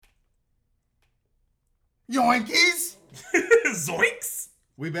Yoinkies! Zoinks!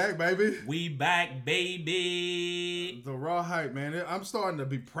 We back, baby. We back, baby. The raw hype, man. I'm starting to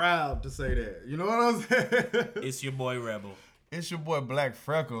be proud to say that. You know what I'm saying? It's your boy Rebel. It's your boy Black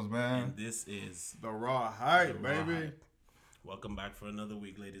Freckles, man. And this is The raw hype, The Raw baby. Hype. Welcome back for another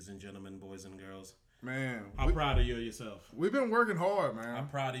week, ladies and gentlemen, boys and girls. Man. How proud are you of yourself? We've been working hard, man. I'm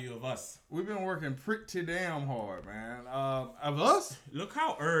proud of you of us. We've been working pretty damn hard, man. Of us? Look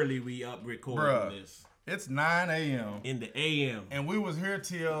how early we up recording Bruh. this. It's 9 a.m. In the AM. And we was here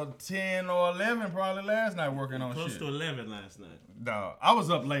till 10 or 11 probably last night working on Close shit. to 11 last night. Dog, I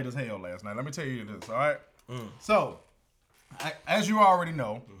was up late as hell last night. Let me tell you this, all right? So, as you already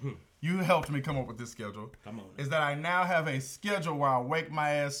know, you helped me come up with this schedule. Come on. Is that I now have a schedule where I wake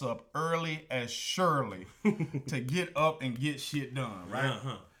my ass up early as Shirley to get up and get shit done, right?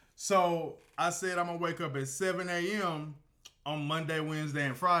 Uh-huh. So, I said I'm going to wake up at 7 a.m. on Monday, Wednesday,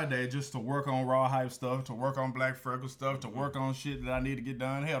 and Friday just to work on Raw Hype stuff, to work on Black Freckle stuff, to work on shit that I need to get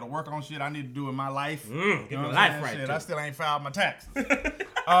done. Hell, to work on shit I need to do in my life. Get my life right, Shit, too. I still ain't filed my taxes.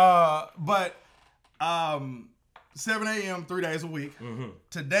 But 7 a.m. 3 days a week.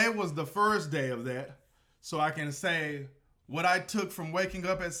 Today was the first day of that. So I can say what I took from waking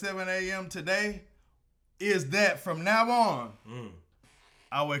up at 7 a.m. today is that from now on,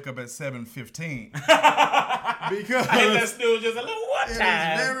 I wake up at 7:15. Because I hit that snooze just a little one it is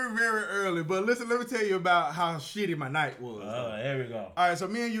time. very, very early. But listen, let me tell you about how shitty my night was. There we go. All right, so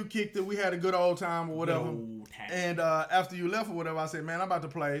me and you kicked it. We had a good old time or whatever. Good old time. And after you left or whatever, I said, man, I'm about to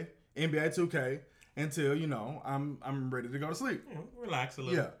play NBA 2K until, I'm ready to go to sleep. Relax a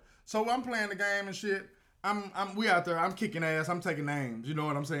little. Yeah. So I'm playing the game and shit. We out there. I'm kicking ass. I'm taking names. You know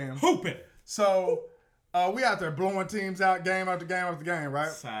what I'm saying? Hooping. So we out there blowing teams out game after game after game, right?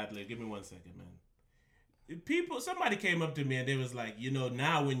 Sadly, give me 1 second, man. Somebody came up to me and they was like,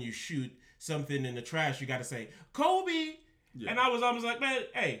 now when you shoot something in the trash, you got to say, Kobe. Yeah. And I was almost like, man,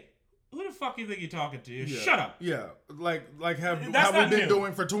 hey, who the fuck you think you're talking to? Yeah. Shut up. Yeah. Like how That's we've been new.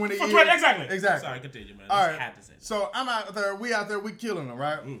 doing for 20 years. Exactly. Exactly. Sorry, continue, man. All I right. just had to say that. So I'm out there. We out there. We killing them,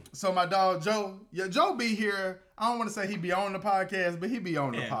 right? So my dog Joe, Joe be here. I don't want to say he be on the podcast, but he be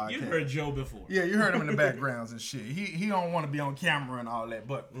on the podcast. You heard Joe before. Yeah, you heard him in the backgrounds and shit. He don't want to be on camera and all that,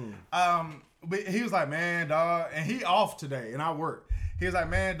 but he was like, man, dog, and he off today, and I work. He was like,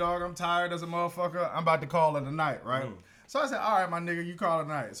 man, dog, I'm tired as a motherfucker. I'm about to call it a night, right? So I said, all right, my nigga, you call it a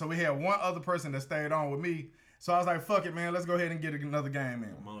night. So we had one other person that stayed on with me. So I was like, fuck it, man, let's go ahead and get another game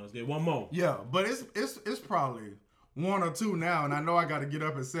in. Come on, let's get one more. Yeah, but it's probably 1 or 2 now, and I know I got to get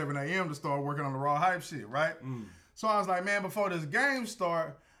up at 7 a.m. to start working on the raw hype shit, right? So I was like, man, before this game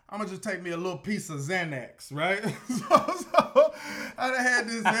start, I'm going to just take me a little piece of Xanax, right? so I done had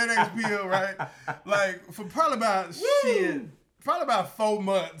this Xanax pill, right? Like, for probably about, probably about 4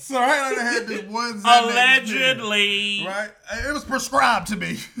 months, all right? I done had this one Xanax Allegedly. pill, right? It was prescribed to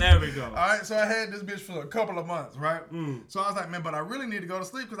me. There we go. All right, so I had this bitch for a couple of months, right? So I was like, man, but I really need to go to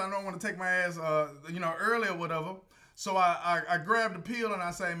sleep because I don't want to take my ass, early or whatever. So I grabbed the pill and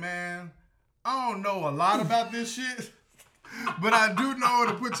I say, man, I don't know a lot about this shit, but I do know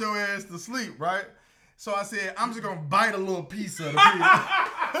to put your ass to sleep, right? So I said, I'm just going to bite a little piece of the pill.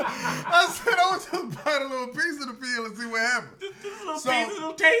 I said, I'm just bite a little piece of the pill and see what happens. Just a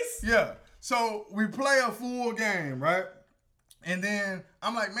little taste? Yeah. So we play a full game, right? And then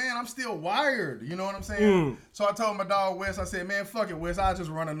I'm like, man, I'm still wired. You know what I'm saying? So I told my dog Wes, I said, man, fuck it, Wes, I'll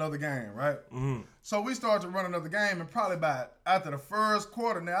just run another game, right? So we started to run another game, and probably about after the first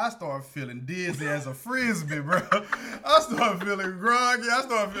quarter, now I started feeling dizzy as a frisbee, bro. I started feeling groggy. I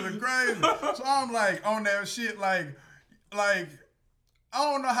started feeling crazy. So I'm like on that shit, like I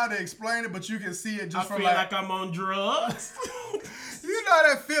don't know how to explain it, but you can see it just I from feel like I'm on drugs. You know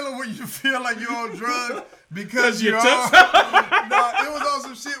that feeling when you feel like you're on drugs because you you took are. No, it was on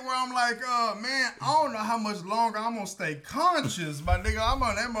some shit where I'm like, man, I don't know how much longer I'm gonna stay conscious, my nigga. I'm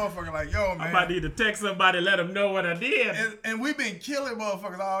on that motherfucker like, yo, man. I'm about to need to text somebody, let them know what I did. And we've been killing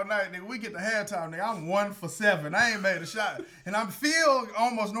motherfuckers all night, nigga. We get to halftime, nigga. I'm 1 for 7. I ain't made a shot. And I feel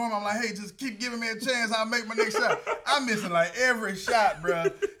almost normal. I'm like, hey, just keep giving me a chance. I'll make my next shot. I'm missing like every shot, bro.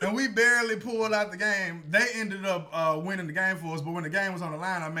 And we barely pulled out the game. They ended up winning the game for us, but when the game was on the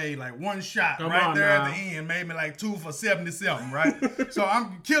line, I made like 1 shot right there at the end. Made me like 2 for 70-something, right? So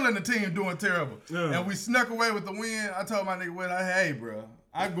I'm killing the team doing terrible. And we snuck away with the win. I told my nigga, hey, bro,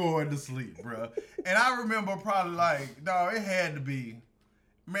 I going to sleep, bro. And I remember probably like, dog, it had to be,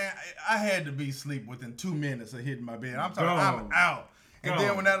 man, I had to be asleep within 2 minutes of hitting my bed. I'm talking, I'm out. And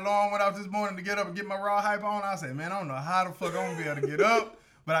then when that alarm went off this morning to get up and get my raw hype on, I said, man, I don't know how the fuck I'm going to be able to get up.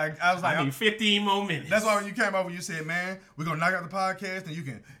 But But I was like, I need 15 more minutes. That's why when you came over, you said, man, we're going to knock out the podcast and you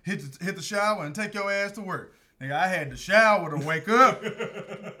can hit the shower and take your ass to work. Nigga, I had to shower to wake up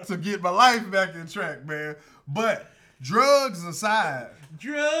to get my life back in track, man. But drugs aside,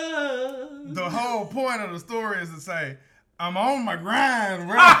 the whole point of the story is to say, I'm on my grind,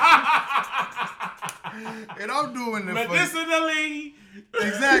 bro. And I'm doing it medicinally.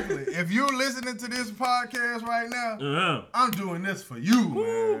 Exactly. If you're listening to this podcast right now, I'm doing this for you,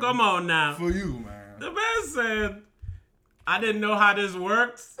 man. Come on now. For you, man. The man said, I didn't know how this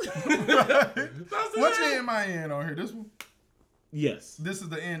works. What end am I in on here? This one? Yes. This is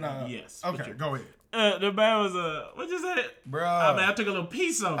the end. Yes. Okay, go ahead. The man was what you say? Bro. I took a little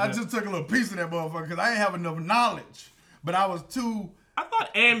piece of it. I just took a little piece of that motherfucker because I didn't have enough knowledge. But I was too... I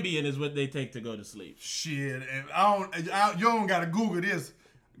thought Ambien is what they take to go to sleep. Shit. And you don't got to Google this.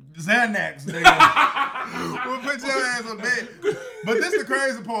 Xanax, nigga. We'll put your ass on bed. But this is the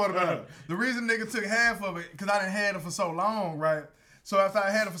crazy part about it. The reason nigga took half of it, because I didn't had it for so long, right? So after I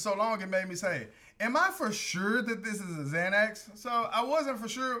had it for so long, it made me say, am I for sure that this is a Xanax? So I wasn't for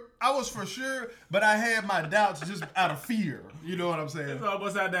sure. I was for sure, but I had my doubts just out of fear. You know what I'm saying? It's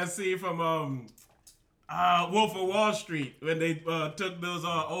almost like that scene from Wolf of Wall Street when they took those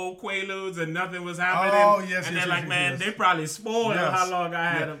old Quaaludes and nothing was happening. Oh, yes, and yes, they're yes, like, man, yes. they probably spoiled how long I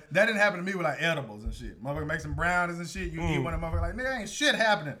had them. That didn't happen to me with like edibles and shit. Motherfucker make some brownies and shit. You eat one of them, motherfucker like, nigga, ain't shit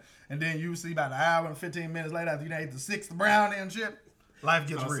happening. And then you see about an hour and 15 minutes later after you ate the 6th brownie and shit, life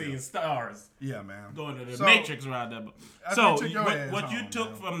gets real. Seeing stars. Yeah, man. Going to the Matrix right there. So what you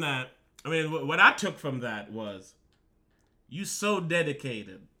took from that, I mean, what I took from that was you so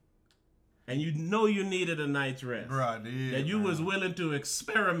dedicated. And you know you needed a night's rest. Bro, I did. That you was willing to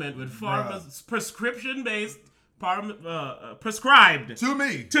experiment with prescription-based, prescribed. To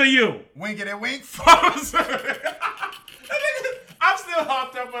me. To you. Wink it, wink. I'm still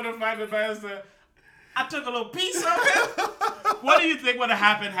hopped up on the fact that man said, I took a little piece of it. What do you think would have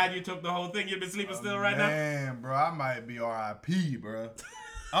happened had you took the whole thing? You'd been sleeping still right now? Man, bro, I might be R.I.P., bro.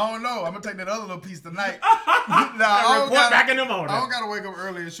 I don't know. I'm going to take that other little piece tonight. Back in the morning. I don't got to wake up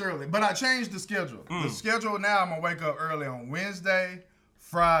early and Shirley. But I changed the schedule. The schedule now, I'm going to wake up early on Wednesday,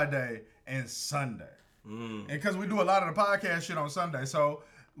 Friday, and Sunday. And because we do a lot of the podcast shit on Sunday. So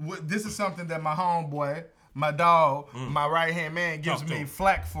this is something that my homeboy, my dog, my right-hand man gives me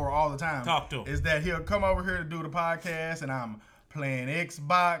flack for all the time. Talk to him. Is that he'll come over here to do the podcast and I'm playing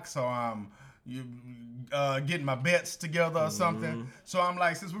Xbox or I'm... getting my bets together or something. So I'm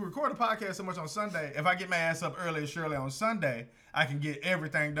like, since we record the podcast so much on Sunday, if I get my ass up early and Shirley on Sunday, I can get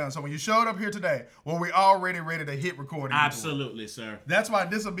everything done. So when you showed up here today, well, we already ready to hit recording. Absolutely, sir. That's why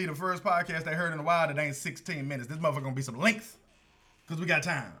this will be the first podcast they heard in a while that ain't 16 minutes. This motherfucker gonna be some length because we got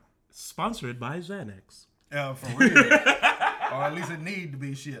time. Sponsored by Xanax. For real. Or at least it need to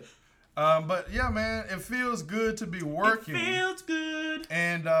be shit. But yeah, man, it feels good to be working. It feels good.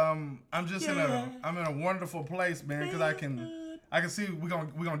 And I'm just in a wonderful place, man, because I can see we're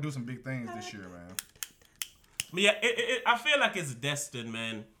gonna do some big things this year, man. But yeah, I feel like it's destined,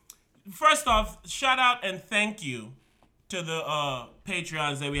 man. First off, shout out and thank you to the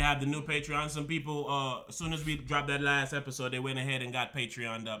Patreons that we have, the new Patreons. Some people, as soon as we dropped that last episode, they went ahead and got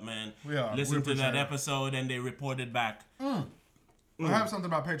Patreoned up, man. Yeah, listened to that episode and they reported back. I have something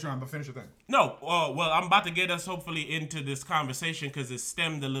about Patreon, but finish your thing. No, well, I'm about to get us hopefully into this conversation because it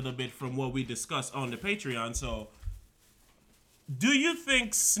stemmed a little bit from what we discussed on the Patreon. So, do you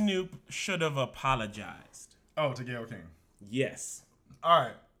think Snoop should have apologized? Oh, to Gayle King. Yes. All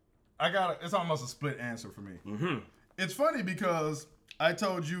right. It's almost a split answer for me. Mm-hmm. It's funny because I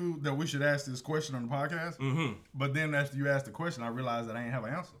told you that we should ask this question on the podcast, but then after you asked the question, I realized that I ain't have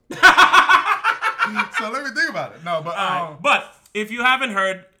an answer. So let me think about it. No, but but if you haven't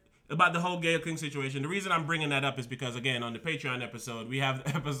heard about the whole Gayle King situation, the reason I'm bringing that up is because, again, on the Patreon episode, we have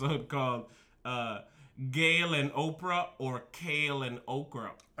the episode called Gayle and Oprah or Kale and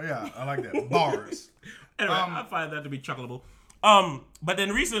Okra. Yeah, I like that. Bars. Anyway, I find that to be chuckleable. But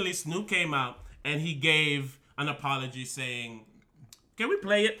then recently, Snoop came out and he gave an apology saying, can we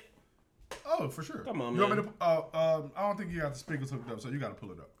play it? Oh, for sure. Come on, you man. Want me to, I don't think you got the speakers hooked up, so you got to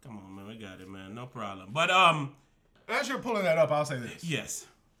pull it up. Come on, man. We got it, man. No problem. But, as you're pulling that up, I'll say this. Yes.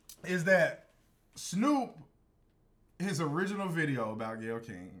 Is that Snoop, his original video about Gayle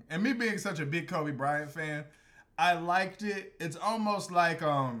King, and me being such a big Kobe Bryant fan, I liked it. It's almost like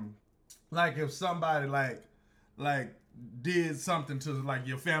if somebody like did something to like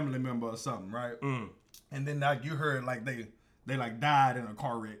your family member or something, right? And then like you heard like they like died in a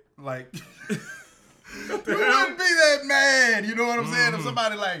car wreck. Like You wouldn't be that mad, you know what I'm saying? If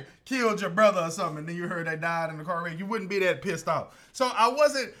somebody like killed your brother or something, and then you heard they died in the car wreck, you wouldn't be that pissed off. So I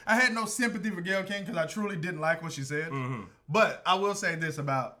had no sympathy for Gayle King because I truly didn't like what she said. But I will say this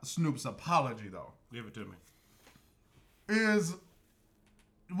about Snoop's apology, though. Give it to me.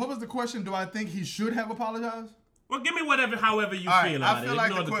 What was the question? Do I think he should have apologized? Well, give me however you feel about it.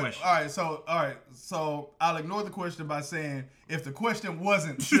 Ignore the question. All right. So I'll ignore the question by saying, if the question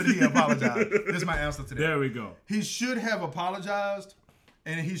wasn't, should he apologize? This is my answer to that. There we go. He should have apologized,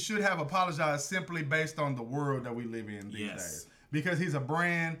 and he should have apologized simply based on the world that we live in these days. Because he's a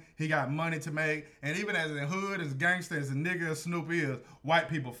brand, he got money to make, and even as a hood, as gangster, as a nigga as Snoop is, white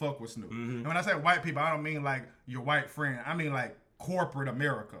people fuck with Snoop. And when I say white people, I don't mean like your white friend. I mean like corporate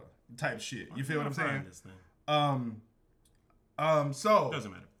America type shit. You feel what I'm saying? So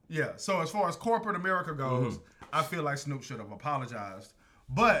doesn't matter. Yeah. So as far as corporate America goes, I feel like Snoop should have apologized.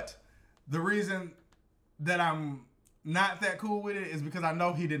 But the reason that I'm not that cool with it is because I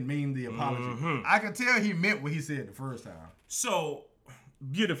know he didn't mean the apology. I can tell he meant what he said the first time. So,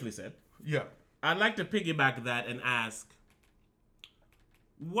 beautifully said. Yeah. I'd like to piggyback that and ask,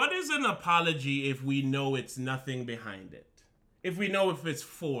 what is an apology if we know it's nothing behind it? If we know if it's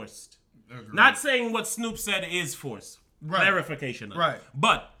forced? Agreed. Not saying what Snoop said is forced. Right. Clarification. Right.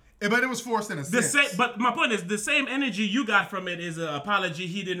 But it was forced in a sense. But my point is, the same energy you got from it is an apology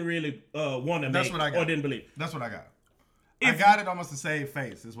he didn't really want to make or didn't believe. That's what I got. I got it almost to save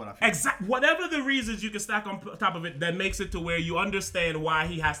face, is what I feel. Exactly. Whatever the reasons you can stack on top of it that makes it to where you understand why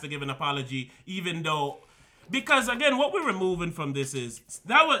he has to give an apology, even though... Because, again, what we're removing from this is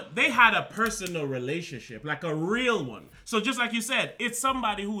they had a personal relationship, like a real one. So just like you said, it's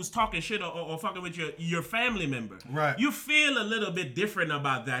somebody who's talking shit or fucking with your family member. Right. You feel a little bit different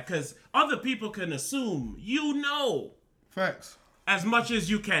about that because other people can assume you know. Facts. As much as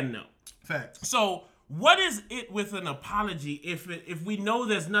you can know. Facts. So... what is it with an apology if we know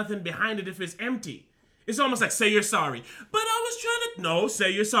there's nothing behind it, if it's empty? It's almost like, say you're sorry. But I was trying to... No,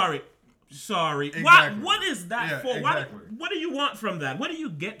 say you're sorry. Sorry. Exactly. What is that for? Exactly. What do you want from that? What do you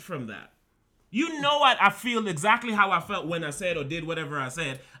get from that? You know I feel exactly how I felt when I said or did whatever I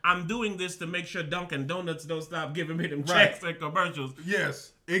said. I'm doing this to make sure Dunkin' Donuts don't stop giving me them checks and commercials.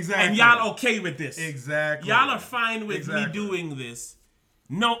 Yes, exactly. And y'all okay with this. Exactly. Y'all are fine with me doing this.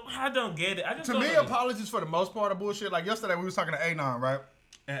 No, I don't get it. To me, apologies for the most part of bullshit. Like yesterday, we was talking to Anon, right?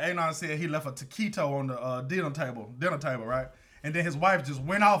 And Anon said he left a taquito on the dinner table, right? And then his wife just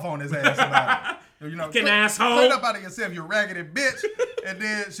went off on his ass about it. You know, asshole. Clean up out of yourself, you raggedy bitch. And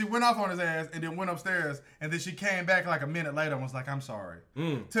then she went off on his ass and then went upstairs. And then she came back like a minute later and was like, I'm sorry.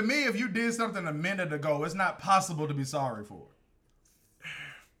 To me, if you did something a minute ago, it's not possible to be sorry for it.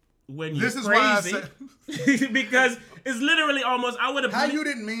 When you're crazy, because it's literally almost, I would have... How you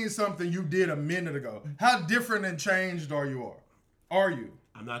didn't mean something you did a minute ago? How different and changed are you?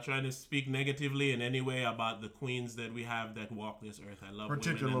 I'm not trying to speak negatively in any way about the queens that we have that walk this earth. I love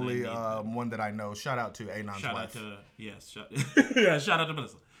particularly one that I know. Shout out to Anon's wife. Shout out to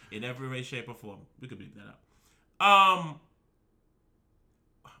Melissa. In every way, shape, or form. We could beat that up. I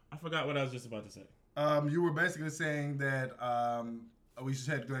forgot what I was just about to say. You were basically saying that we should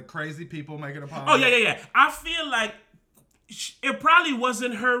have like crazy people making apologies. Oh, yeah. I feel like it probably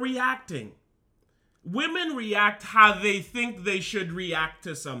wasn't her reacting. Women react how they think they should react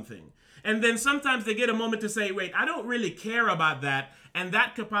to something. And then sometimes they get a moment to say, wait, I don't really care about that. And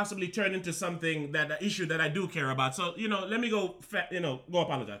that could possibly turn into something, an issue that I do care about. So, let me go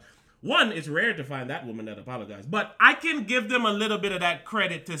apologize. One, it's rare to find that woman that apologized. But I can give them a little bit of that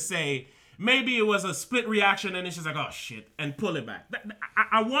credit to say, maybe it was a split reaction and it's just like, oh, shit, and pull it back.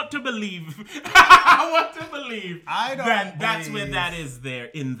 I want to believe, that's where that is there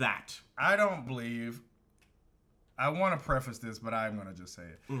in that. I don't believe, I want to preface this, but I'm going to just say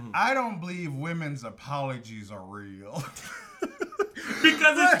it. I don't believe women's apologies are real.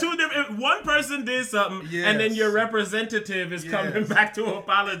 Because it's two different. One person did something, and then your representative is coming back to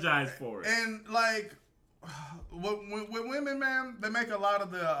apologize for it. And like, with women, man, they make a lot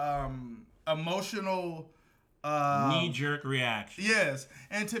of the emotional knee-jerk reaction. Yes,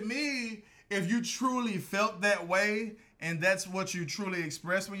 and to me, if you truly felt that way, and that's what you truly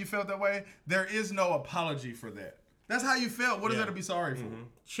expressed when you felt that way, there is no apology for that. That's how you felt. What is there to be sorry for?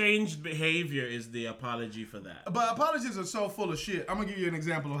 Changed behavior is the apology for that. But apologies are so full of shit. I'm going to give you an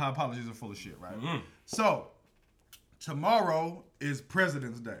example of how apologies are full of shit, right? So, tomorrow is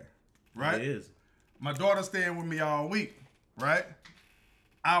President's Day, right? It is. My daughter's staying with me all week, right?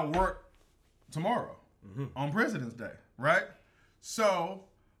 I work tomorrow on President's Day, right? So,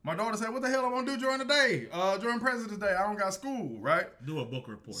 My daughter said, what the hell I'm going to do during the day? During President's Day, I don't got school, right? Do a book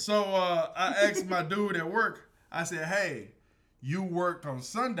report. So I asked my dude at work, I said, hey, you worked on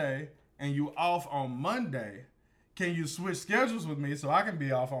Sunday and you off on Monday. Can you switch schedules with me so I can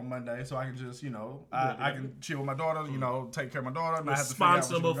be off on Monday so I can just, I can chill with my daughter, take care of my daughter.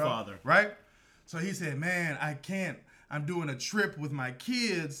 Responsible father. Right? So he said, man, I can't. I'm doing a trip with my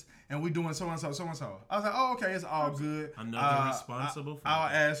kids and we doing so-and-so, so-and-so. I was like, oh, okay, it's all good. Another responsible father. I'll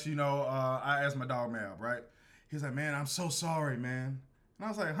ask, I asked my dog Mab, right? He's like, man, I'm so sorry, man. And I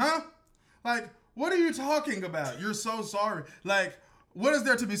was like, huh? Like, what are you talking about? You're so sorry. Like, what is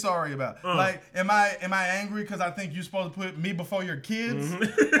there to be sorry about? Like, am I angry because I think you're supposed to put me before your kids?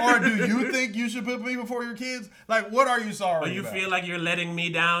 Or do you think you should put me before your kids? Like, what are you sorry about? Or you feel like you're letting me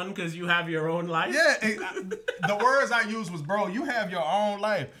down because you have your own life? Yeah. The words I used was, bro, you have your own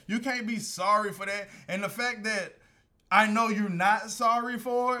life. You can't be sorry for that. And the fact that I know you're not sorry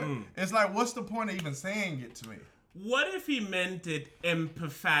for it, it's like, what's the point of even saying it to me? What if he meant it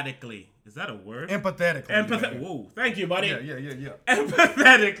empathetically? Is that a word? Empathetically. Whoa, thank you, buddy. Yeah.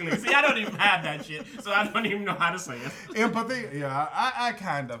 Empathetically. See, I don't even have that shit, so I don't even know how to say it. Empathy? Yeah, I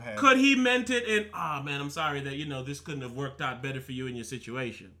kind of have. Could he meant it in, man, I'm sorry that, this couldn't have worked out better for you in your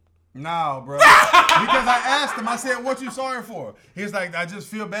situation? No, bro. Because I asked him, I said, what you sorry for? He's like, I just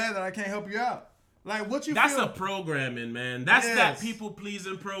feel bad that I can't help you out. Like, what you That's feel? a programming, man. That's that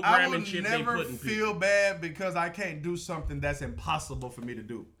people-pleasing programming shit they put in people. I would never feel bad because I can't do something that's impossible for me to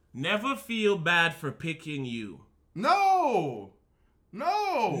do. Never feel bad for picking you. No.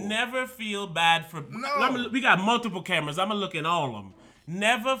 Never feel bad for... No. We got multiple cameras. I'm going to look in all of them.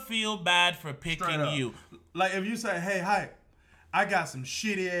 Never feel bad for picking you. Like, if you say, hey, Hype, I got some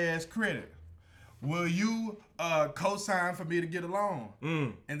shitty-ass credit. Will you co-sign for me to get a loan?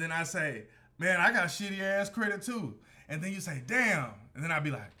 And then I say... man, I got shitty ass credit too. And then you say, damn. And then I'd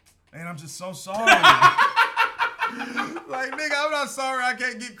be like, man, I'm just so sorry. Like, nigga, I'm not sorry I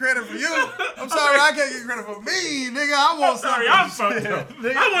can't get credit for you. I'm sorry I can't get credit for me, nigga. I want sorry, I'm fucked up.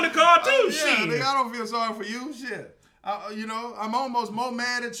 I want to call too, shit. Yeah, nigga, I don't feel sorry for you, shit. I'm almost more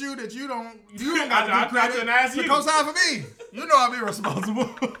mad at you that you don't got to get credit to co-sign for me. You know I'm irresponsible.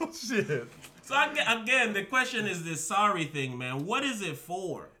 Shit. So again, the question is this sorry thing, man. What is it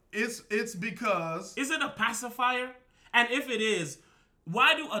for? It's because... Is it a pacifier? And if it is,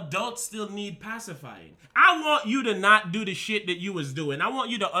 why do adults still need pacifying? I want you to not do the shit that you was doing. I want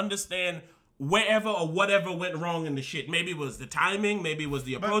you to understand wherever or whatever went wrong in the shit. Maybe it was the timing, maybe it was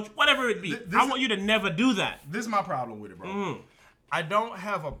the approach, whatever it be. I want you to never do that. This is my problem with it, bro. I don't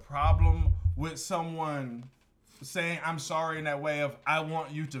have a problem with someone saying I'm sorry in that way of I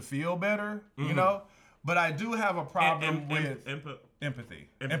want you to feel better, you know? But I do have a problem with... Empathy.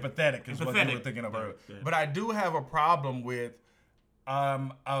 Empathetic is what you were thinking of earlier. Yeah. But I do have a problem with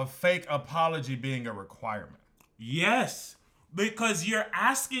a fake apology being a requirement. Yes, because you're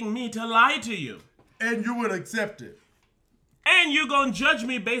asking me to lie to you. And you would accept it. And you're going to judge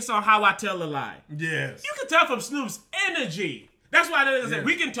me based on how I tell a lie. Yes. You can tell from Snoop's energy. That's why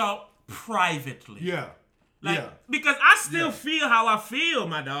we can talk privately. Yeah. Because I still feel how I feel,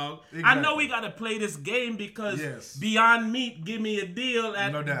 my dog. Exactly. I know we got to play this game because Beyond Meat give me a deal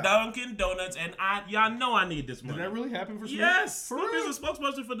at Dunkin' Donuts, and y'all know I need this money. Did that really happen for Snoop? Yes. Snoop is a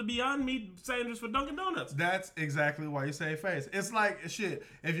spokesperson for the Beyond Meat sandwich for Dunkin' Donuts. That's exactly why you save face. It's like, shit,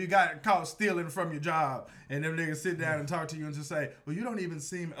 if you got caught stealing from your job, and them niggas sit down and talk to you and just say, well, you don't even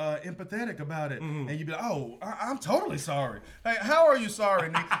seem empathetic about it. And you be like, oh, I'm totally sorry. Like, how are you sorry,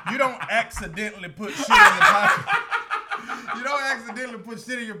 nigga? You don't accidentally put shit in your pocket. You don't accidentally put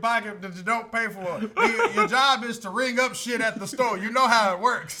shit in your pocket that you don't pay for. Your job is to ring up shit at the store. You know how it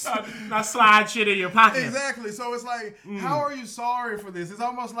works. Not slide shit in your pocket. Exactly. So it's like, how are you sorry for this? It's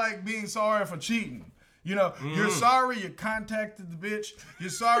almost like being sorry for cheating. You know, you're sorry you contacted the bitch. You're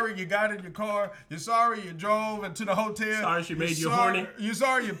sorry you got in your car. You're sorry you drove into the hotel. Sorry she made you horny. You're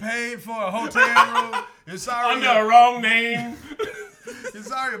sorry you paid for a hotel room. You're sorry under a wrong name. You're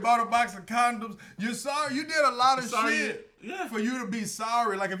sorry you bought a box of condoms. You're sorry you did a lot of shit for you to be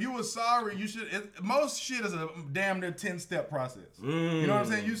sorry. Like, if you were sorry, you should. Most shit is a damn near 10-step process. You know what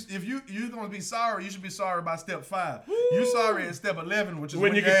I'm saying? If you're gonna be sorry, you should be sorry by step 5. You're sorry at step 11, which is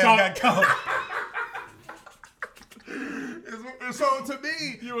when you got caught. So to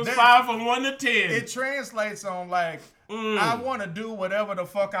me, you was 5 from 1 to 10. It translates on like, I want to do whatever the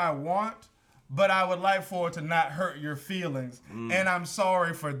fuck I want, but I would like for it to not hurt your feelings, and I'm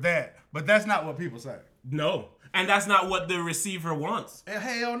sorry for that. But that's not what people say. No. And that's not what the receiver wants.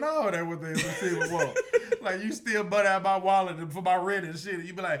 Hell no, that's what the receiver wants. Like, you still butt out my wallet for my rent and shit.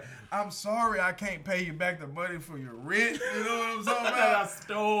 You be like, I'm sorry I can't pay you back the money for your rent. You know what I'm talking about? That I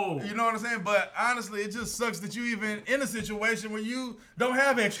stole. You know what I'm saying? But honestly, it just sucks that you even in a situation where you don't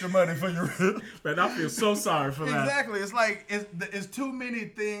have extra money for your rent. Man, I feel so sorry for that. Exactly. It's like, it's too many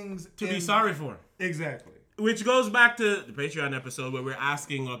things to be sorry for. Exactly. Which goes back to the Patreon episode where we're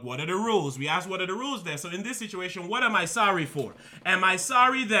asking, like, what are the rules? We asked, what are the rules there? So in this situation, what am I sorry for? Am I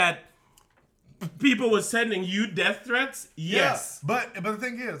sorry that people were sending you death threats? Yes. Yeah, but the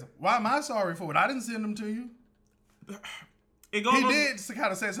thing is, why am I sorry for it? I didn't send them to you. He did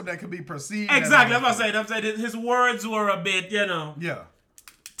kind of say something that could be perceived. Exactly. I'm saying his words were a bit, Yeah.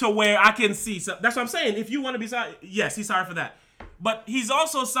 To where I can see. So that's what I'm saying. If you want to be sorry, yes, he's sorry for that. But he's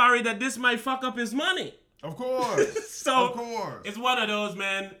also sorry that this might fuck up his money. Of course. So of course. It's one of those,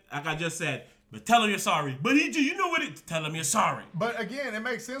 man, like I just said, but tell him you're sorry. But you know what tell him you're sorry. But again, it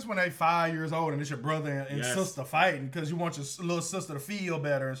makes sense when they 5 years old and it's your brother and sister fighting because you want your little sister to feel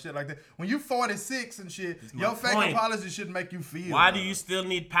better and shit like that. When you 46 and shit, your fake apology shouldn't make you feel Why better. do you still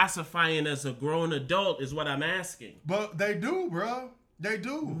need pacifying as a grown adult is what I'm asking. But they do, bro. They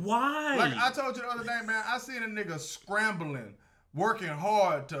do. Why? Like I told you the other day, man, I seen a nigga scrambling, working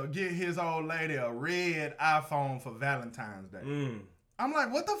hard to get his old lady a red iPhone for Valentine's Day. I'm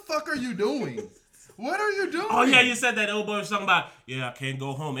like, what the fuck are you doing? What are you doing? Oh, yeah, you said that old boy was talking about, I can't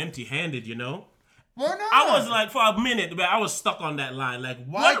go home empty-handed, Why not? I was like, for a minute, I was stuck on that line. Like,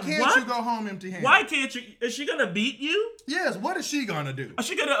 why can't you go home empty-handed? Why can't you? Is she going to beat you? Yes, what is she going to do? Is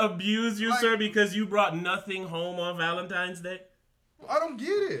she going to abuse you, sir, because you brought nothing home on Valentine's Day? I don't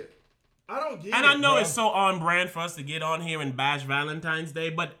get it. And I know it's so on brand for us to get on here and bash Valentine's Day,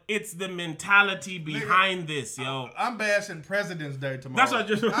 but it's the mentality behind this, yo. I'm bashing President's Day tomorrow.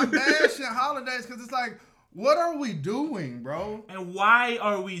 That's what I'm bashing holidays because it's like, what are we doing, bro? And why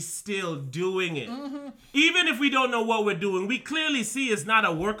are we still doing it? Even if we don't know what we're doing, we clearly see it's not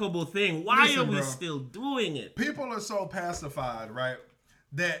a workable thing. Why are we still doing it? People are so pacified, right,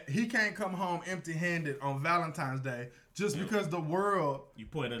 that he can't come home empty-handed on Valentine's Day just because the world... You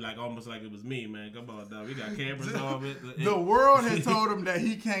pointed like almost like it was me, man. Come on, dog. We got cameras on it. The world has told him that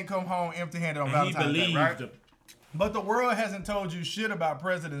he can't come home empty-handed on Valentine's Day, right? Him. But the world hasn't told you shit about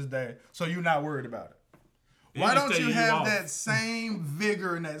President's Day, so you're not worried about it. Why don't you have that same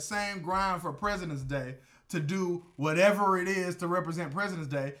vigor and that same grind for President's Day to do whatever it is to represent President's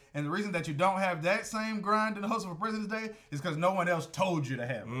Day? And the reason that you don't have that same grind and hustle for President's Day is because no one else told you to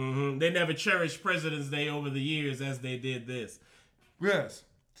have it. They never cherished President's Day over the years as they did this. Yes.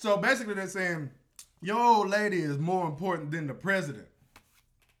 So basically they're saying, your old lady is more important than the president.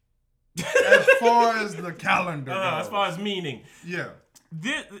 As far as the calendar goes. As far as meaning. Yeah.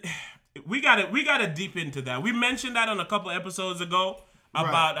 We gotta deep into that. We mentioned that on a couple episodes ago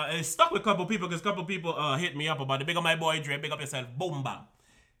about it stuck with a couple people because a couple people hit me up about it. Big up my boy Dre, big up yourself, boom bam.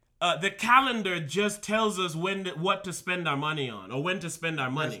 The calendar just tells us what to spend our money on or when to spend our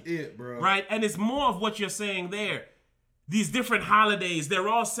money. That's it, bro. Right? And it's more of what you're saying there. These different holidays, they're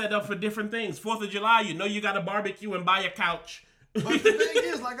all set up for different things. 4th of July, you got to barbecue and buy a couch. But the thing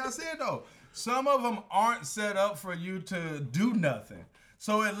is, like I said though, some of them aren't set up for you to do nothing.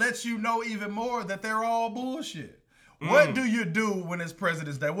 So it lets you know even more that they're all bullshit. What do you do when it's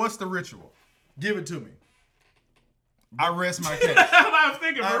President's Day? What's the ritual? Give it to me. I rest my case. I was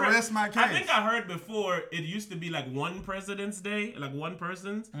thinking, I rest my case. I think I heard before it used to be like one President's Day, like one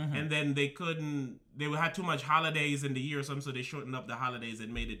person's, and then they had too much holidays in the year or something, so they shortened up the holidays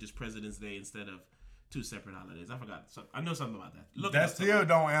and made it just President's Day instead of 2 separate holidays. I forgot. So I know something about that. That still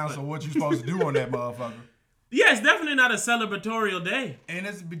don't answer what you're supposed to do on that motherfucker. Yeah, it's definitely not a celebratorial day. And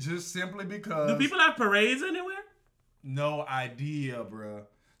it's just simply because... Do people have parades anywhere? No idea, bro.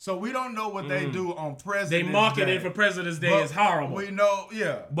 So we don't know what they do on President's Day. They market it for President's Day is horrible. We know,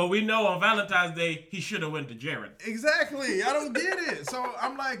 yeah. But we know on Valentine's Day, he should have went to Jared. Exactly. I don't get it. So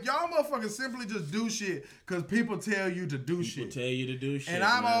I'm like, y'all motherfuckers simply just do shit because people tell you to do shit. People tell you to do shit, And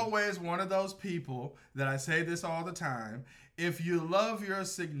I'm always one of those people that I say this all the time. If you love your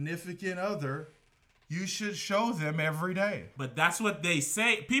significant other, you should show them every day. But that's what they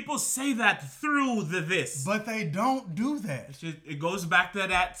say. People say that through this. But they don't do that. It goes back to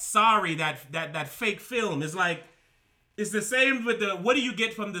that sorry, that fake film. It's like, it's the same with what do you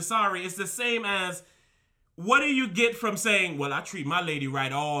get from the sorry? It's the same as, what do you get from saying, well, I treat my lady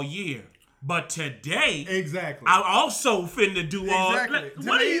right all year. But today, exactly, I also finna do all. Exactly.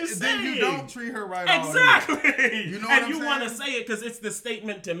 What are you saying? Then you don't treat her right. Exactly. All year. You know what I'm saying? And you want to say it because it's the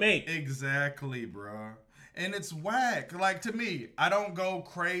statement to make. Exactly, bro. And it's whack. Like, to me, I don't go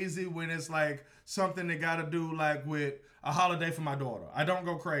crazy when it's like something that got to do like with a holiday for my daughter. I don't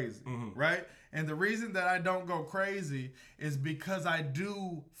go crazy, right? And the reason that I don't go crazy is because I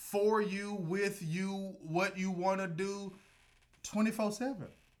do for you, with you, what you want to do 24/7.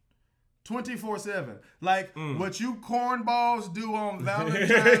 24/7. Like what you cornballs do on Valentine's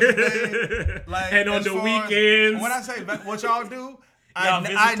Day, like, and on the weekends. When I say what y'all do,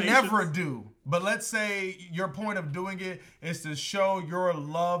 I never do. But let's say your point of doing it is to show your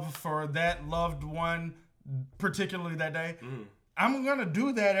love for that loved one, particularly that day. I'm going to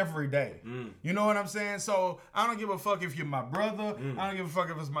do that every day. You know what I'm saying? So I don't give a fuck if you're my brother. I don't give a fuck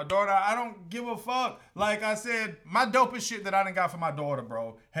if it's my daughter. I don't give a fuck. Like I said, my dopest shit that I done got for my daughter,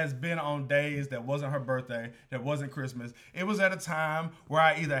 bro, has been on days that wasn't her birthday, that wasn't Christmas. It was at a time where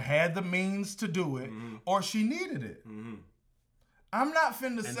I either had the means to do it or she needed it. I'm not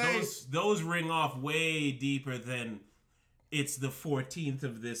finna say... Those ring off way deeper than it's the 14th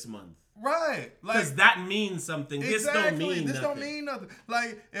of this month. Right, because that means something. Exactly. This don't mean nothing.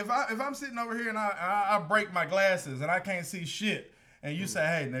 Like if I'm sitting over here and I break my glasses and I can't see shit, and you say,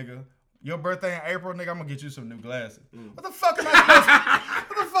 "Hey, nigga, your birthday in April, nigga, I'm gonna get you some new glasses." What the fuck am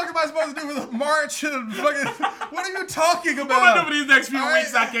I supposed to do with March? And fucking, what are you talking about? What am I doing for these next few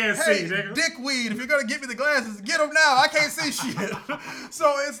weeks? I can't see, nigga. Dickweed, if you're gonna give me the glasses, get them now. I can't see shit.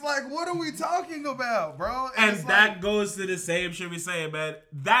 So it's like, what are we talking about, bro? And that goes to the same shit we say, man.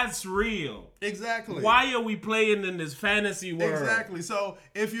 That's real. Exactly. Why are we playing in this fantasy world? Exactly. So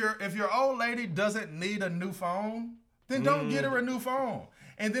if your old lady doesn't need a new phone, then don't get her a new phone.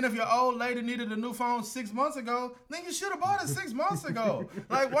 And then if your old lady needed a new phone 6 months ago, then you should have bought it 6 months ago.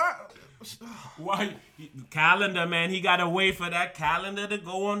 Like, why? Why? Calendar, man. He got to wait for that calendar to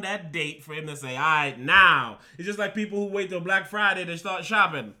go on that date for him to say, all right, now. It's just like people who wait till Black Friday to start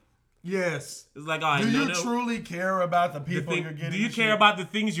shopping. Yes. It's like, all right, do you truly care about the people you're getting? Do you care about the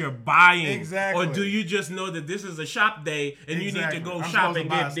things you're buying? Exactly. Or do you just know that this is a shop day and you need to go shop and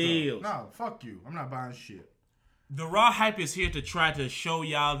get deals? No, fuck you. I'm not buying shit. The Raw Hype is here to try to show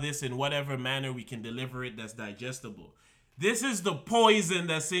y'all this in whatever manner we can deliver it that's digestible. This is the poison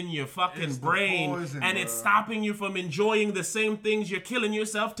that's in your fucking brain, and it's stopping you from enjoying the same things you're killing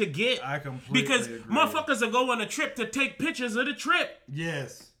yourself to get. I completely Because agree. motherfuckers will go on a trip to take pictures of the trip.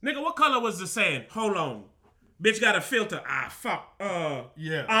 Yes. Nigga, what color was the sand? Hold on. Bitch got a filter. Ah, fuck.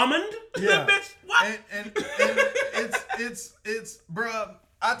 Yeah. Almond? Yeah. Bitch, what? And it's, bruh,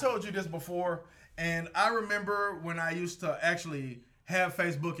 I told you this before, and I remember when I used to actually have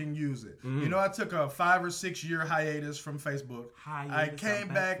Facebook and use it. You know, I took a 5 or 6 year hiatus from Facebook. I came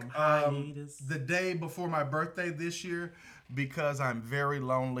back the day before my birthday this year because I'm very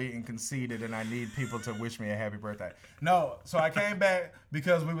lonely and conceited and I need people to wish me a happy birthday. No, so I came back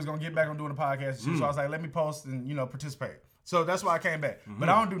because we was going to get back on doing the podcast. So I was like, let me post and, you know, participate. So that's why I came back. But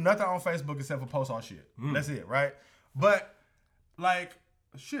I don't do nothing on Facebook except for post all shit. That's it, right? But, like,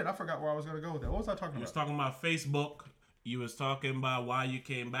 shit, I forgot where I was going to go with that. What was I talking about? You was talking about Facebook. You was talking about why you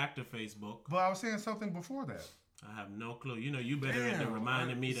came back to Facebook. But I was saying something before that. I have no clue. You know, you better than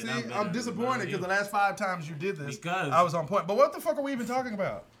reminding me that I'm disappointed because the last 5 times you did this, because I was on point. But what the fuck are we even talking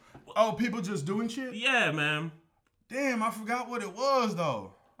about? Oh, people just doing shit? Yeah, man. Damn, I forgot what it was,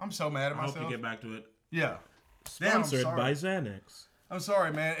 though. I'm so mad at myself. I hope you get back to it. Yeah. Sponsored by Xanax. I'm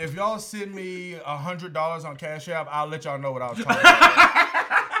sorry, man. If y'all send me $100 on Cash App, I'll let y'all know what I was talking about.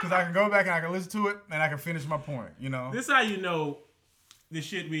 Because I can go back and I can listen to it and I can finish my point, you know? This is how you know the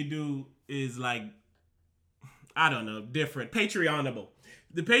shit we do is like, I don't know, different. Patreonable.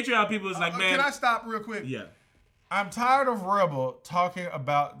 The Patreon people is like, man. Can I stop real quick? Yeah. I'm tired of Rebel talking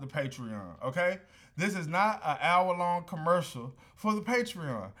about the Patreon, okay? This is not an hour-long commercial for the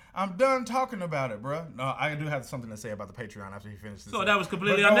Patreon. I'm done talking about it, bro. No, I do have something to say about the Patreon after he finishes this. So that was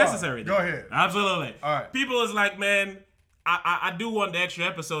completely unnecessary. Go ahead. Absolutely. All right. People is like, man, I do want the extra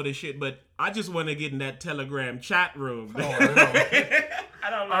episode and shit, but I just want to get in that Telegram chat room. I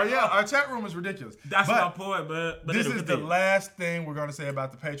don't know. Yeah, our chat room is ridiculous. That's my point, but this is the last thing we're going to say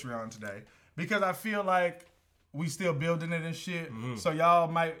about the Patreon today because I feel like we still building it and shit, so y'all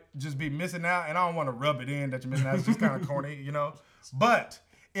might just be missing out, and I don't want to rub it in that you're missing out. It's just kind of corny, you know? But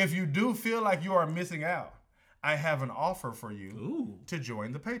if you do feel like you are missing out, I have an offer for you to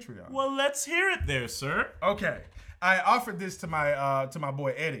join the Patreon. Well, let's hear it there, sir. Okay. I offered this to my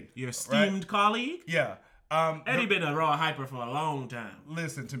boy Eddie. Your esteemed colleague? Yeah. Eddie been a Raw Hyper for a long time.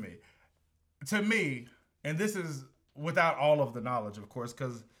 Listen to me. To me, and this is without all of the knowledge, of course,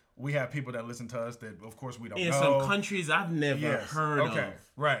 because we have people that listen to us that, of course, we don't know. In some countries I've never heard of.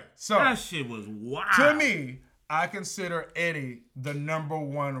 Right. So that shit was wild. To me, I consider Eddie the number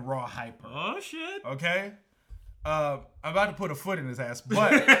one raw hyper. Oh shit. Okay. I'm about to put a foot in his ass,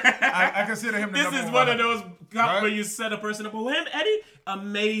 but I consider him the number one. This is one of those where you set a person up. Well, him, Eddie,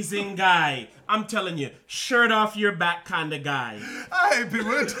 amazing guy. I'm telling you, shirt off your back kind of guy. I hate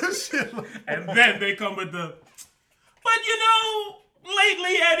people that do shit. And then they come with the, but you know,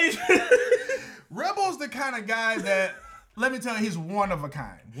 lately, Eddie. Rebel's the kind of guy that, let me tell you, he's one of a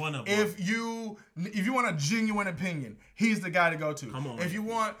kind. One of If you want a genuine opinion, he's the guy to go to. Come on. If you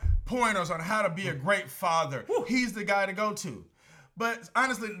want pointers on how to be a great father, he's the guy to go to. But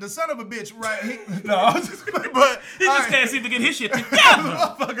honestly, the son of a bitch, right? He just can't seem to get his shit together.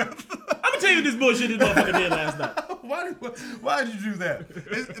 I'm gonna tell you this bullshit this motherfucker did last night. Why did you do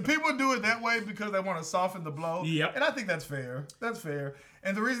that? People do it that way because they want to soften the blow. Yep. And I think that's fair. That's fair.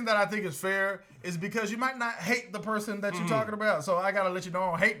 And the reason that I think it's fair is because you might not hate the person that you're talking about. So I gotta let you know I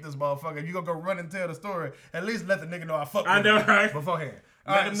don't hate this motherfucker. If you gonna go run and tell the story, at least let the nigga know I fuck with him right? beforehand.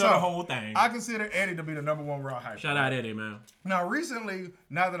 Let him know the whole thing. I consider Eddie to be the number one raw hyper. Shout out Eddie, man. Now, recently,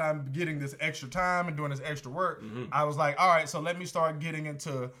 now that I'm getting this extra time and doing this extra work, I was like, all right, so let me start getting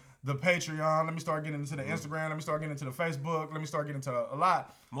into the Patreon. Let me start getting into the Instagram. Let me start getting into the Facebook. Let me start getting into a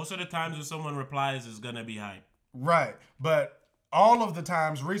lot. Most of the times when someone replies, it's going to be hype. Right. But all of the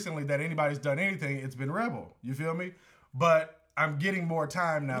times recently that anybody's done anything, it's been Rebel. You feel me? But I'm getting more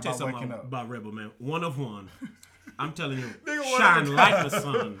time now by waking up. About Rebel, man. One of one. I'm telling you, shine like the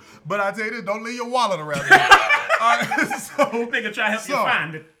sun. But I tell you this, don't leave your wallet around here. All right, nigga, try to help you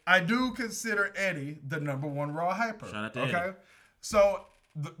find it. I do consider Eddie the number one raw hyper. Shout out to Eddie. So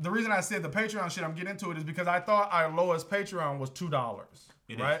the reason I said the Patreon shit, I'm getting into it, is because I thought our lowest Patreon was $2.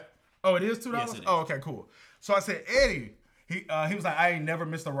 Right? Oh, it is $2? Yes, it is. Oh, okay, cool. So I said, Eddie, he was like, I ain't never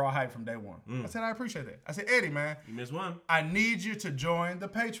missed a raw hype from day one. I said, I appreciate that. I said, Eddie, man. You missed one. I need you to join the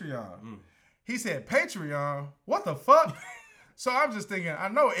Patreon. He said, Patreon? What the fuck? So I'm just thinking, I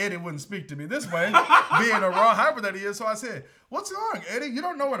know Eddie wouldn't speak to me this way, being a raw hyper that he is. So I said, what's wrong, Eddie? You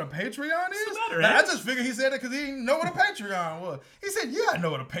don't know what a Patreon is? I just figured he said it because he didn't know what a Patreon was. He said, yeah, I know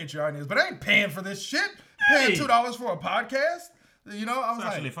what a Patreon is, but I ain't paying for this shit. Paying $2 for a podcast? You know, I was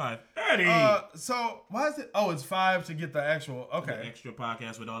actually like, $5. Eddie. So why is it? Oh, it's $5 to get the actual. Okay, the extra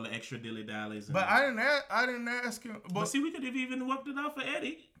podcast with all the extra dilly dallies. But I didn't ask him. But see, we could have even worked it out for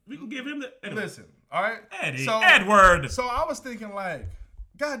Eddie. We can give him the. Anyway. Listen, all right, Eddie. So, Edward. So I was thinking like,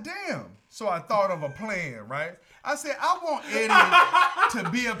 God damn. So I thought of a plan, right? I said I want Eddie to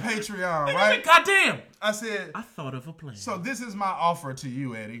be a Patreon, right? God damn. I said I thought of a plan. So this is my offer to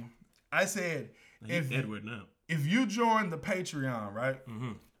you, Eddie. I said Edward now. If you join the Patreon, right,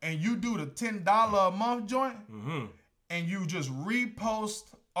 and you do the $10 a month joint, and you just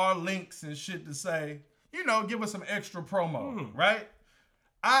repost our links and shit to say, you know, give us some extra promo, right?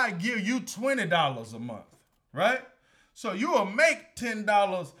 I give you $20 a month, right? So you'll make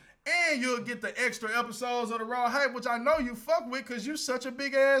 $10 and you'll get the extra episodes of the Raw Hype, which I know you fuck with because you such a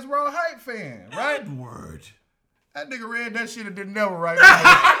big ass Raw Hype fan, right? Edward. That nigga read that shit and didn't never write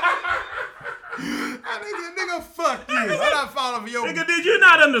nigga, fuck you. I'm not falling for your... Nigga, did you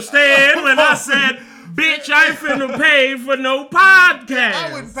not understand when I said, bitch, I ain't finna pay for no podcast?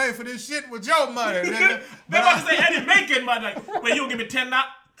 I wouldn't pay for this shit with your money, nigga. They're about to say, Eddie making money. Like, wait, you don't give me $10?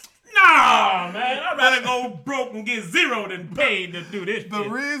 Nah, man. I'd rather go broke and get zero than paid to do this shit. The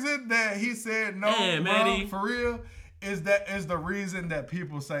reason that he said no, bro, for real, is the reason that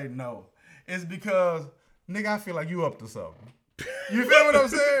people say no. It's because, nigga, I feel like you up to something. You feel what I'm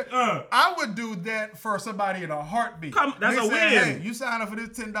saying? I would do that for somebody in a heartbeat. That's a win. Hey, you sign up for this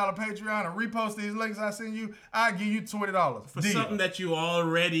 $10 Patreon and repost these links I send you, I'll give you $20. For something that you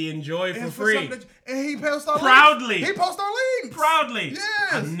already enjoy for free. And he posts our proudly. Links. He posts our links. Proudly.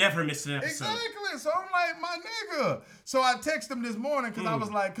 Yes. I never missed an episode. Exactly. So I'm like, my nigga. So I texted him this morning because I was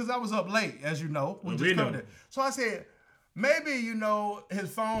like, because I was up late, as you know. We just covered it. So I said, maybe, you know, his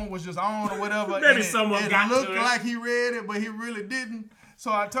phone was just on or whatever. Maybe someone got to it. It looked like he read it, but he really didn't.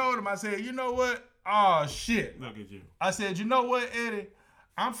 So I told him, I said, you know what? Oh, shit. Look at you. I said, you know what, Eddie?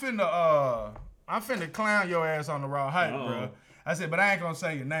 I'm finna clown your ass on the Raw Hype, bro. I said, but I ain't gonna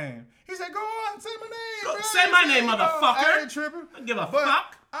say your name. He said, go on, say my name, bro. Say my name, motherfucker. I ain't tripping. I don't give a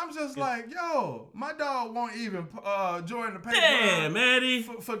fuck. I'm just like, yo, my dog won't even join the Patreon. Damn, Eddie.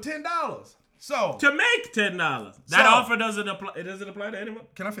 For $10. So to make $10, that offer doesn't apply. It doesn't apply to anyone.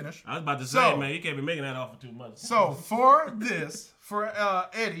 Can I finish? I was about to say, man, you can't be making that offer too much. So for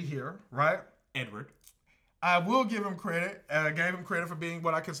Eddie here, right? Edward, I will give him credit. I gave him credit for being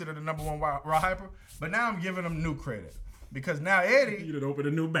what I consider the number one raw hyper, but now I'm giving him new credit because now Eddie, you done opened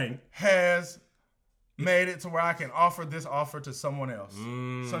a new bank, has made it to where I can offer this offer to someone else.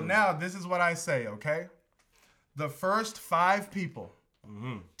 So now this is what I say, okay? the first 5 people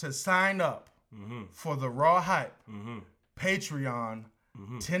to sign up for the Raw Hype Patreon,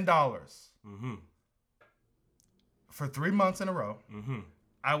 $10 for 3 months in a row,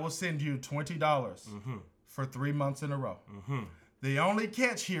 I will send you $20 for 3 months in a row. The only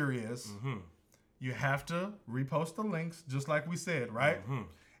catch here is you have to repost the links, just like we said, right?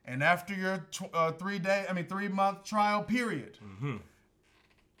 And after your 3 month trial period,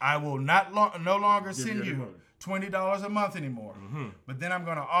 I will no longer send you $20 a month anymore. But then I'm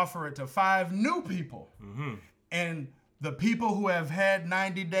going to offer it to 5 new people. And the people who have had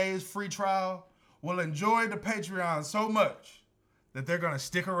 90 days free trial will enjoy the Patreon so much that they're going to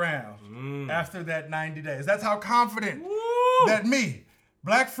stick around after that 90 days. That's how confident that me,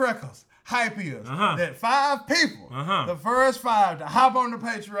 Black Freckles, Hype is. That 5 people, the first 5 to hop on the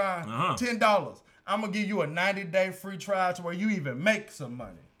Patreon, $10. I'm going to give you a 90-day free trial to where you even make some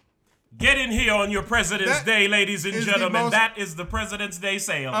money. Get in here on your President's Day, ladies and gentlemen. That is the President's Day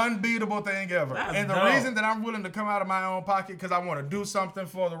sale. Unbeatable thing ever. And the reason that I'm willing to come out of my own pocket because I want to do something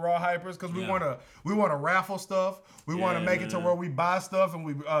for the Raw Hypers because we want to raffle stuff. We want to make it to where we buy stuff and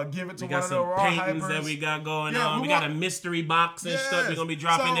we give it to one of the Raw Hypers. We got some paintings that we got going on. We got a mystery box and stuff we're going to be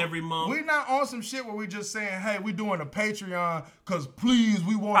dropping every month. We're not on some shit where we just saying, hey, we doing a Patreon because please,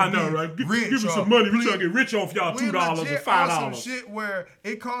 we want to be rich. Give us some money. We trying to get rich off y'all $2 or $5. On some shit where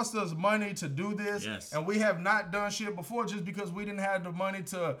it costs us money to do this, and we have not done shit before just because we didn't have the money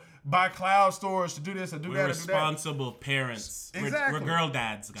to buy cloud storage to do this and do that. We're responsible parents. Exactly. We're girl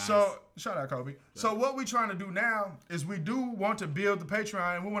dads, guys. So, shout out, Kobe. So what we're trying to do now is we do want to build the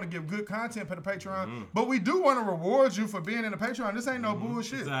Patreon and we want to give good content for the Patreon, but we do want to reward you for being in the Patreon. This ain't no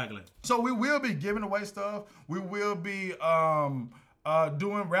bullshit. Exactly. So we will be giving away stuff. We will be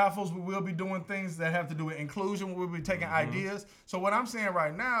doing raffles. We will be doing things that have to do with inclusion. We'll be taking ideas. So what I'm saying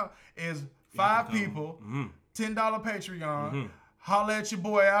right now is 5 people, $10 Patreon. Holla at your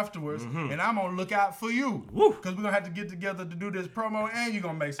boy afterwards, and I'm gonna look out for you. Because we're gonna have to get together to do this promo, and you're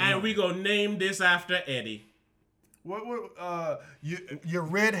gonna make some money. And we're gonna name this after Eddie. Your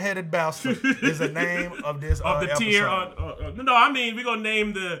red-headed bastard is the name of this of the episode. tier. No, I mean we're gonna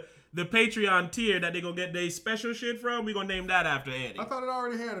name the Patreon tier that they're gonna get their special shit from. We're gonna name that after Eddie. I thought it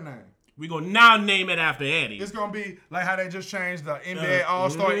already had a name. We're going to now name it after Eddie. It's going to be like how they just changed the NBA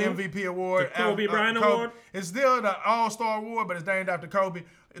All-Star MVP Award. The Kobe Bryant Award. It's still the All-Star Award, but it's named after Kobe.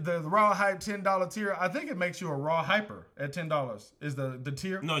 The Raw Hype $10 tier, I think it makes you a Raw Hyper at $10. Is the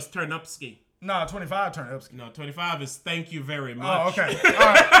tier? No, it's Turn Up Ski. No, 25 Turn Up Ski. No, 25 is Thank You Very Much. Oh, okay. All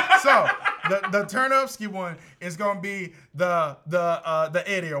right. So the Turn Up Ski one is going to be the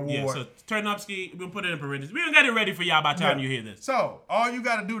Eddie Award. Yeah, so Turn Up Ski, we'll put it in parentheses. We're going to get it ready for y'all by the time you hear this. So all you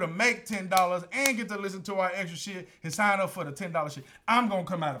got to do to make $10 and get to listen to our extra shit is sign up for the $10 shit. I'm going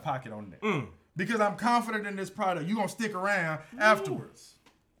to come out of pocket on that. Because I'm confident in this product. You're going to stick around afterwards.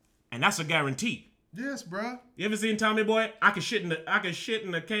 And that's a guarantee. Yes, bro. You ever seen Tommy Boy? I can shit in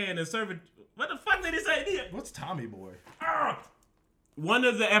the can and serve it. What the fuck did he say? What's Tommy Boy? One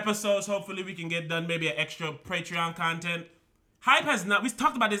of the episodes, hopefully we can get done, maybe an extra Patreon content. Hype has not, we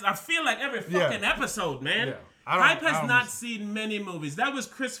talked about this, I feel like every fucking episode, man. Yeah. Hype has not seen many movies. That was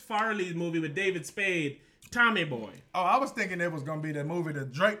Chris Farley's movie with David Spade, Tommy Boy. Oh, I was thinking it was going to be the movie, the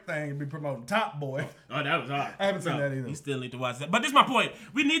Drake thing, be promoting Top Boy. Oh, that was hard. I haven't seen that either. You still need to watch that. But this is my point.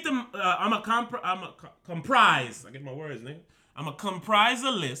 We need to, I'm a comprise, I get my words, nigga. I'm going to comprise a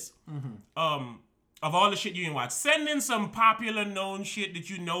list of all the shit you can watch. Send in some popular known shit that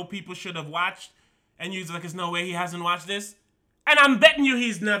you know people should have watched. And you're like, there's no way he hasn't watched this. And I'm betting you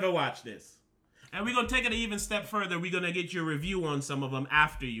he's never watched this. And we're going to take it an even step further. We're going to get your review on some of them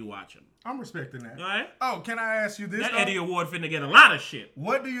after you watch them. I'm respecting that. All right? Oh, can I ask you this? That Eddie Award finna get a lot of shit.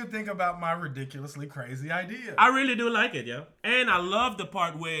 What do you think about my ridiculously crazy idea? I really do like it, yo. And I love the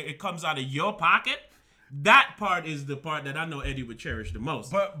part where it comes out of your pocket. That part is the part that I know Eddie would cherish the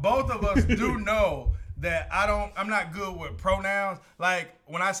most. But both of us do know that I'm not good with pronouns. Like,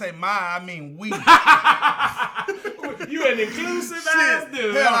 when I say my, I mean we. You an inclusive ass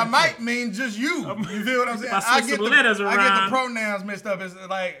dude. Hell, I might mean just you. You feel what I'm saying? I get the pronouns mixed up. It's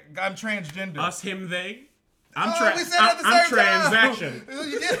like I'm transgender. Us, him, they. I'm transaction.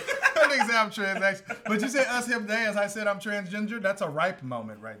 You didn't say I'm transaction. But you said us, him, they, as I said I'm transgender. That's a ripe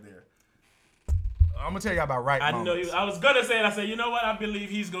moment right there. I'm going to tell you about ripe moments. I was going to say it. I said, you know what? I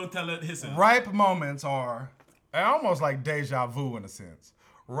believe he's going to tell it himself. Ripe moments are almost like deja vu in a sense.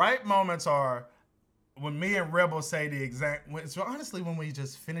 Ripe moments are when me and Rebel say the exact... So honestly, when we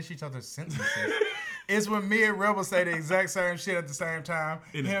just finish each other's sentences. It's when me and Rebel say the exact same shit at the same time.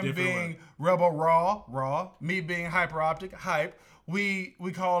 Him being Rebel raw, me being hyperoptic, hype.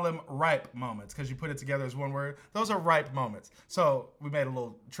 we call them ripe moments because you put it together as one word. Those are ripe moments. So we made a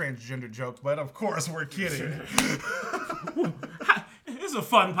little transgender joke, but of course we're kidding. This is a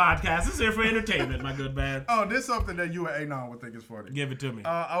fun podcast. This is here for entertainment, my good man. Oh, this is something that you and Anon would think is funny. Give it to me.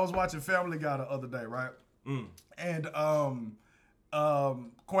 I was watching Family Guy the other day, right? And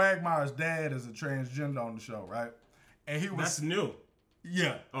Quagmire's dad is a transgender on the show, right? And he was That's new.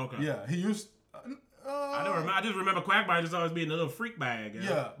 Yeah. Okay. Yeah, he used. I don't remember. I just remember Quagmire just always being a little freak bag.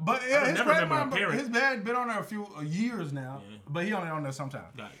 Yeah, but his dad been on there a few years now, but he only on there sometimes.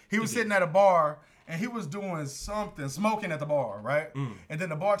 He was sitting at a bar and he was doing something, smoking at the bar, right? And then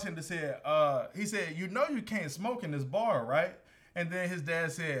the bartender said, he said, you know you can't smoke in this bar, right? And then his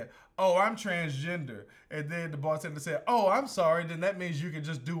dad said, oh, I'm transgender. And then the bartender said, oh, I'm sorry. Then that means you can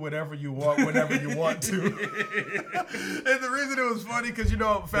just do whatever you want whenever you want to. And the reason it was funny, because, you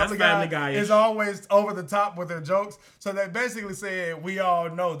know, Family Guy is always over the top with their jokes. So they basically said, we all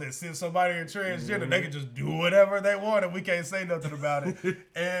know that since somebody is transgender, they can just do whatever they want and we can't say nothing about it.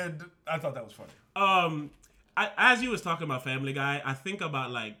 And I thought that was funny. As you was talking about Family Guy, I think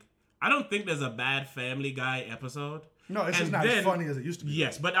about, like, I don't think there's a bad Family Guy episode. No, it's just not as funny as it used to be.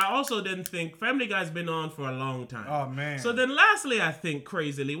 Yes, but I also didn't think Family Guy's been on for a long time. Oh, man. So then lastly, I think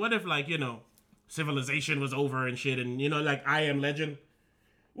crazily, what if, like, you know, civilization was over and shit and, you know, like I Am Legend?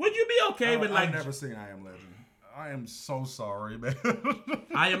 Would you be okay with, like... I've never seen I Am Legend. I am so sorry, man.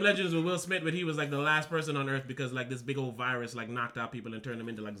 I Am Legend is with Will Smith, but he was, like, the last person on Earth because, like, this big old virus, like, knocked out people and turned them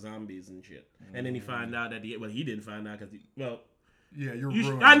into, like, zombies and shit. And then he found out that he didn't find out because yeah, you're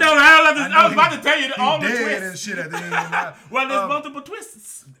ruined. I know. I was about to tell you all the twists and shit at the end. Well, there's multiple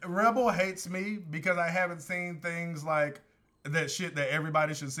twists. Rebel hates me because I haven't seen things like that shit that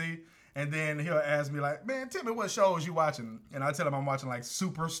everybody should see. And then he'll ask me like, man, tell me what shows you watching. And I tell him I'm watching like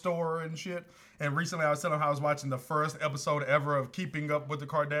Superstore and shit. And recently I was telling him how I was watching the first episode ever of Keeping Up with the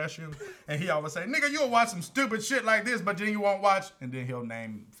Kardashians. And he always say, nigga, you'll watch some stupid shit like this, but then you won't watch. And then he'll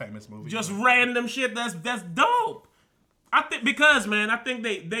name famous movies. Just random shit that's dope. I think because, man, I think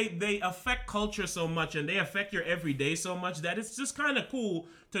they affect culture so much and they affect your everyday so much that it's just kind of cool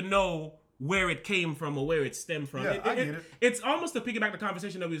to know where it came from or where it stemmed from. Yeah, I get it. It's almost to piggyback the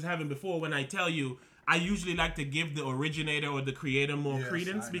conversation that we was having before when I tell you I usually like to give the originator or the creator more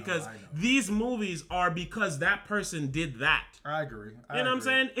credence because these movies are because that person did that. I agree. You know what I'm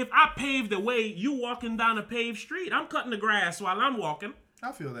saying? If I paved the way, you walking down a paved street, I'm cutting the grass while I'm walking.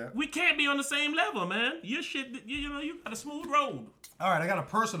 I feel that. We can't be on the same level, man. Your shit, you know, you got a smooth road. All right, I got a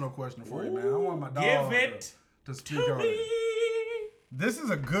personal question for you, man. I want my dog to speak on it. This is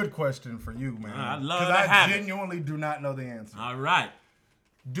a good question for you, man. I love because I genuinely do not know the answer. All right.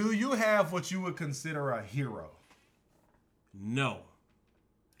 Do you have what you would consider a hero? No.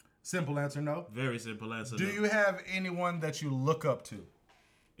 Simple answer, no. Very simple answer. Do you have anyone that you look up to?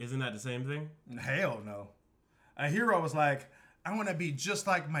 Isn't that the same thing? Hell no. A hero is like, I want to be just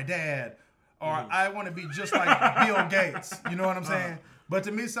like my dad, or I want to be just like Bill Gates. You know what I'm saying? But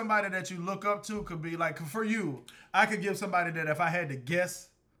to me, somebody that you look up to could be like, for you, I could give somebody that if I had to guess,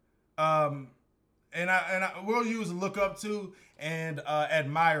 and we'll use look up to and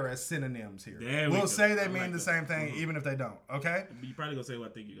admire as synonyms here. We'll say they mean the same thing, even if they don't. Okay? You probably gonna say what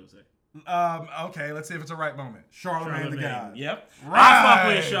I think you're gonna say. Okay, let's see if it's the right moment. Charlemagne the God. Yep. Right. I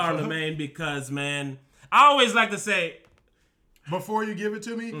fuck with Charlemagne because, man, I always like to say. Before you give it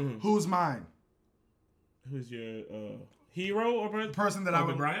to me, who's mine? Who's your hero or person that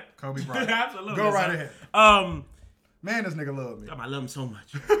Kobe Bryant? Kobe Bryant. Absolutely. Go right ahead. Man, this nigga love me. I love him so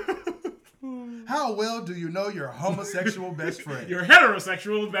much. How well do you know your homosexual best friend? Your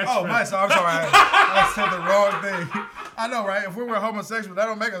heterosexual best friend. Oh, I'm sorry. I said the wrong thing. I know, right? If we were homosexual, that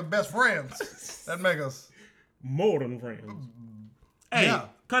don't make us best friends. That make us more than friends. Hey, yeah.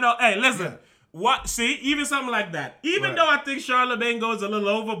 Cut off. Hey, listen. Yeah. What? See, even something like that. Even though I think Charlemagne goes a little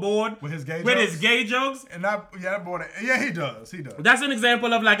overboard with his gay jokes, and he does. That's an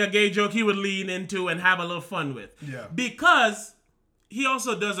example of like a gay joke he would lean into and have a little fun with. Yeah. Because he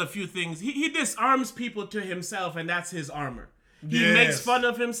also does a few things. He disarms people to himself, and that's his armor. He makes fun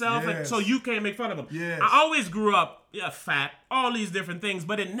of himself, and so you can't make fun of him. Yes. I always grew up fat, all these different things,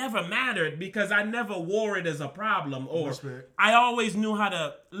 but it never mattered because I never wore it as a problem. Or I always knew how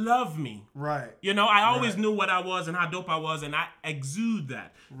to love me. Right. You know, I always knew what I was and how dope I was, and I exude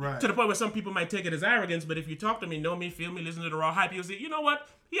that. Right. To the point where some people might take it as arrogance, but if you talk to me, know me, feel me, listen to the raw hype, you'll say, you know what?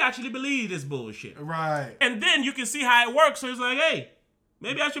 He actually believed this bullshit. Right. And then you can see how it works. So it's like, hey,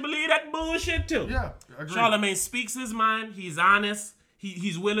 maybe I should believe that bullshit too. Yeah, agreed. Charlemagne speaks his mind. He's honest.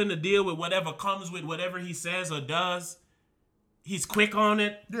 He's willing to deal with whatever comes with whatever he says or does. He's quick on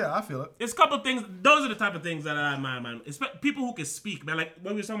it. Yeah, I feel it. There's a couple of things. Those are the type of things that I admire, man. People who can speak, man. Like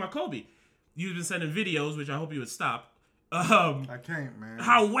when we were talking about Kobe, you've been sending videos, which I hope you would stop. I can't, man.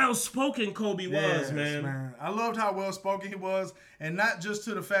 How well spoken Kobe was, man. I loved how well spoken he was, and not just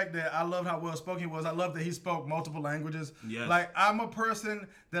to the fact that I loved how well spoken he was. I love that he spoke multiple languages. Yes. Like I'm a person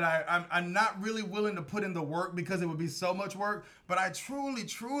that I'm not really willing to put in the work because it would be so much work. But I truly,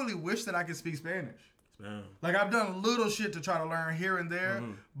 truly wish that I could speak Spanish. Like I've done little shit to try to learn here and there,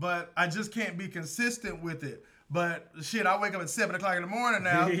 but I just can't be consistent with it. But shit, I wake up at 7 o'clock in the morning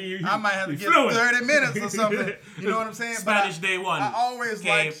now. I might have to get 30 minutes or something. You know what I'm saying? Spanish day one. I always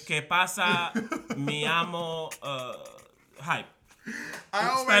Que pasa? Mi amo. Hype.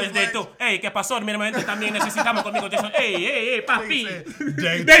 Spanish day two. Hey, ¿qué pasó? Mi hermano también necesitamos conmigo. Hey, papi.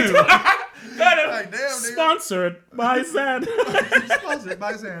 Day two. Like, damn, sponsored by Zan. Sponsored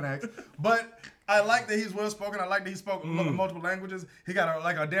by Xanax. But I like that he's well spoken. I like that he spoke multiple languages. He got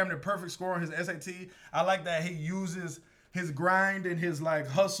a damn near perfect score on his SAT. I like that he uses his grind and his like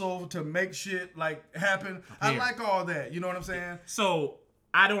hustle to make shit like happen. I like all that. You know what I'm saying? So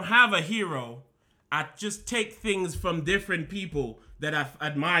I don't have a hero. I just take things from different people that I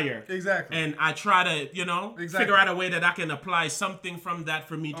admire. Exactly. And I try to, figure out a way that I can apply something from that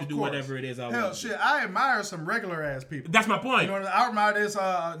for me to do whatever it is I want. Hell, shit, I admire some regular ass people. That's my point. You know, I admire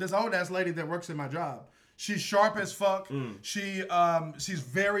this old ass lady that works in my job. She's sharp as fuck. She's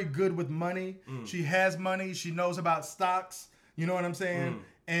very good with money. She has money. She knows about stocks. You know what I'm saying?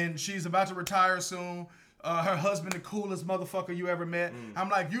 And she's about to retire soon. Her husband, the coolest motherfucker you ever met. I'm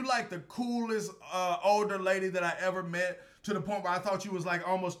like, you like the coolest older lady that I ever met, to the point where I thought you was like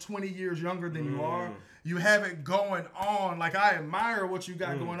almost 20 years younger than you are. You have it going on. Like, I admire what you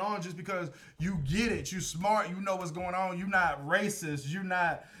got going on just because you get it. You smart. You know what's going on. You not racist.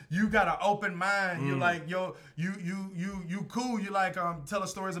 You got an open mind. You like, you cool. You like telling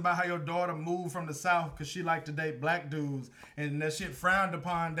stories about how your daughter moved from the South because she liked to date black dudes, and that shit frowned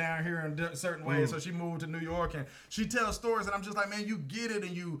upon down here in certain ways. So she moved to New York, and she tells stories, and I'm just like, man, you get it,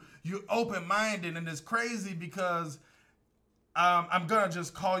 and you open minded, and it's crazy because I'm gonna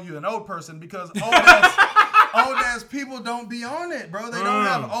just call you an old person because old ass people don't be on it, bro. They don't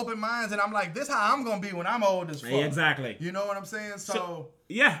have open minds, and I'm like, this how I'm gonna be when I'm old as fuck. Exactly. You know what I'm saying? So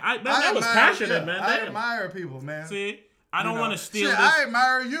yeah, that was passionate, man. I admire people, man. See, I don't want to steal this. I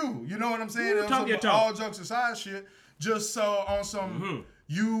admire you. You know what I'm saying? All jokes aside, shit. Just so on some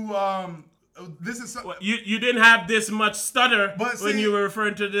this is so, you didn't have this much stutter when you were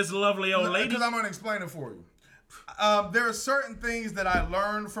referring to this lovely old lady. Because I'm gonna explain it for you. There are certain things that I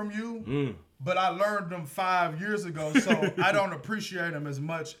learned from you, but I learned them 5 years ago, so I don't appreciate them as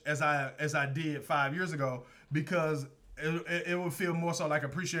much as I did 5 years ago, because it would feel more so like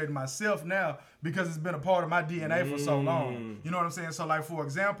appreciating myself now because it's been a part of my DNA for so long. You know what I'm saying? So like, for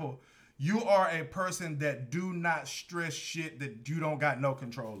example, you are a person that do not stress shit that you don't got no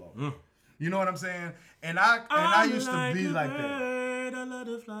control over. You know what I'm saying? And I used to be like that. I love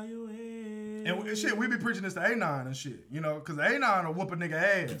to fly away. And shit, we be preaching this to A9 and shit, you know, because A9 will whoop a nigga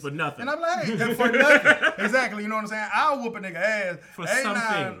ass. For nothing. And I'm like, hey, for nothing. Exactly, you know what I'm saying? I'll whoop a nigga ass. For A9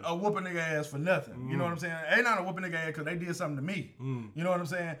 something. will whoop a nigga ass for nothing. You know what I'm saying? A9 will whoop a nigga ass because they did something to me. You know what I'm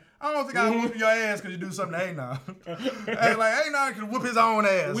saying? I don't think I'll whoop your ass because you do something to A9. Hey, like, A9 can whoop his own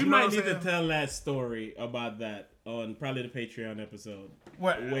ass. We might need to tell that story about that on probably the Patreon episode.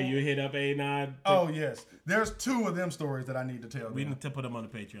 Where you hit up A9. Oh, yes. There's 2 of them stories that I need to tell. We need to put them on the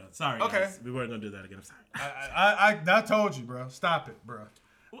Patreon. Sorry, okay. Guys. We weren't going to do that again. I'm sorry. I told you, bro. Stop it, bro.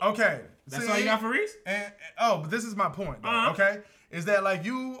 Okay. That's all you got for Reese? But this is my point, though, okay? Is that, like,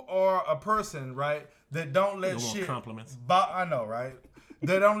 you are a person, right, that don't let shit... compliments. I know, right?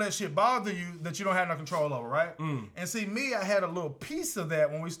 They don't let shit bother you that you don't have no control over, right? And see, me, I had a little piece of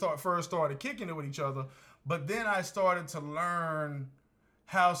that when we first started kicking it with each other, but then I started to learn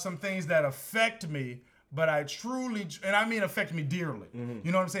how some things that affect me, but I truly, and I mean affect me dearly.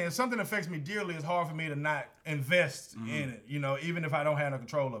 You know what I'm saying? If something affects me dearly, it's hard for me to not invest in it, you know, even if I don't have no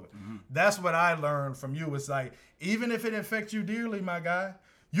control of it. That's what I learned from you. It's like, even if it affects you dearly, my guy,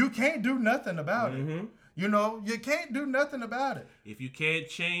 you can't do nothing about it. You know, you can't do nothing about it. If you can't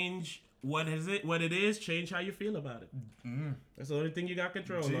change what it is, change how you feel about it. That's the only thing you got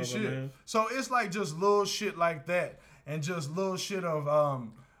control over, man. So it's like just little shit like that, and just little shit of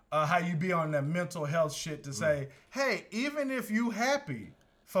how you be on that mental health shit to say, hey, even if you happy,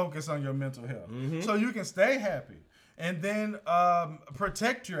 focus on your mental health so you can stay happy. And then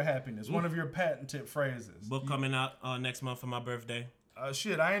protect your happiness, one of your patented phrases. Book coming out next month for my birthday.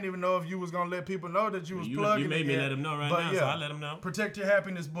 Shit, I didn't even know if you was gonna let people know that you was plugging. You made me let them know now, so I let them know. Protect Your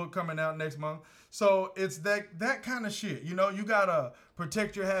Happiness book coming out next month. So it's that kind of shit. You know, you gotta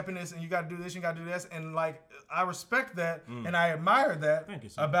protect your happiness, and you gotta do this, you gotta do this, and like I respect that, and I admire that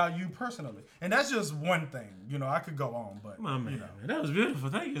about you personally. And that's just one thing. You know, I could go on, but my man, you know. that was beautiful.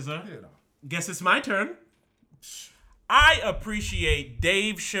 Thank you, sir. You know. Guess it's my turn. I appreciate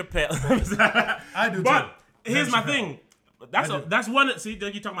Dave Chappelle. I do too. But here's my thing. That's one. See, you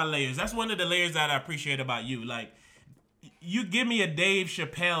talking about layers. That's one of the layers that I appreciate about you. Like, you give me a Dave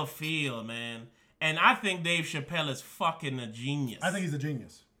Chappelle feel, man, and I think Dave Chappelle is fucking a genius. I think he's a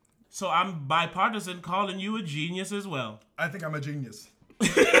genius. So I'm bipartisan calling you a genius as well. I think I'm a genius.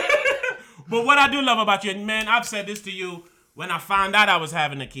 But what I do love about you, and man, I've said this to you when I found out I was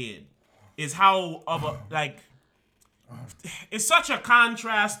having a kid, is how it's such a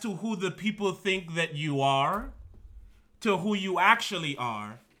contrast to who the people think that you are to who you actually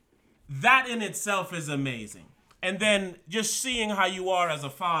are. That in itself is amazing. And then just seeing how you are as a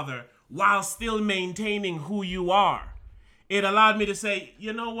father while still maintaining who you are. It allowed me to say,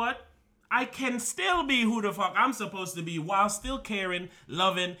 you know what? I can still be who the fuck I'm supposed to be while still caring,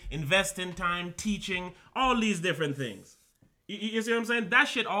 loving, investing time, teaching, all these different things. You see what I'm saying? That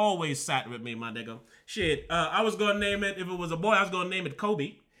shit always sat with me, my nigga. Shit, I was going to name it, if it was a boy, I was going to name it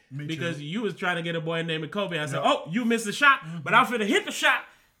Kobe. Because you was trying to get a boy named Kobe. I said, oh, you missed the shot, but I'm finna hit the shot.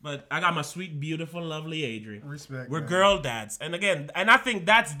 But I got my sweet, beautiful, lovely Adrian. Respect. We're girl dads. And again, I think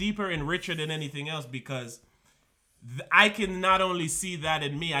that's deeper and richer than anything else because I can not only see that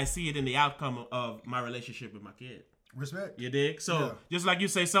in me, I see it in the outcome of my relationship with my kid. Respect. You dig? So just like you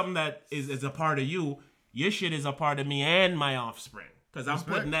say, something that is a part of you, your shit is a part of me and my offspring. Because I'm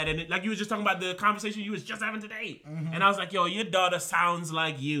putting that in it. Like you was just talking about the conversation you was just having today. And I was like, yo, your daughter sounds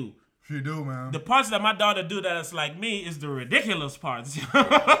like you. She do, man. The parts that my daughter do that's like me is the ridiculous parts.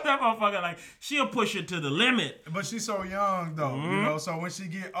 That motherfucker, like, she'll push it to the limit. But she's so young, though. You know, so when she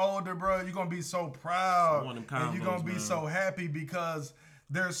get older, bro, you're going to be so proud. And you're going to be so happy because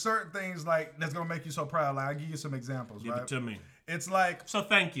there's certain things, like, that's going to make you so proud. Like, I'll give you some examples, Give right? it to me. It's like... So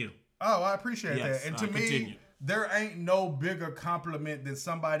thank you. Oh, I appreciate that. And to me, continue. There ain't no bigger compliment that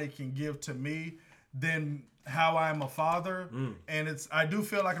somebody can give to me than how I'm a father. And I do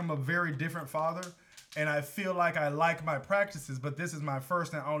feel like I'm a very different father. And I feel like I like my practices, but this is my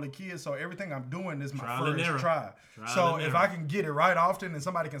first and only kid. So everything I'm doing is my first try. So if I can get it right often and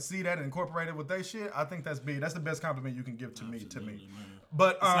somebody can see that and incorporate it with their shit, I think that's big. That's the best compliment you can give to me. Man.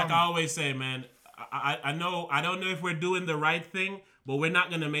 But it's like I always say, man, I know, I don't know if we're doing the right thing, but we're not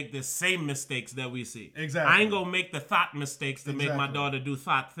going to make the same mistakes that we see. Exactly. I ain't going to make the thought mistakes to make my daughter do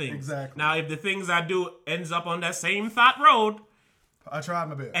thought things. Exactly. Now, if the things I do ends up on that same thought road, I tried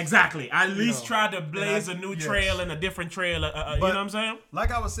my best. Exactly. I at least try to blaze a new trail and a different trail. You know what I'm saying?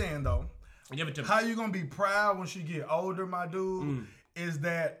 Like I was saying, though, give it to me. How you going to be proud when she get older, my dude, is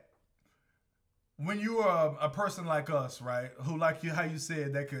that when you are a person like us, right, who, like you, how you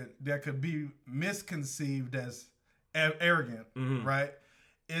said, that could be misconceived as arrogant, right,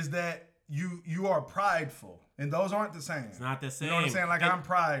 is that you are prideful. And those aren't the same. It's not the same. You know what I'm saying? Like, I'm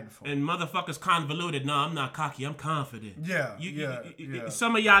prideful. And motherfuckers convoluted. No, I'm not cocky. I'm confident. Yeah,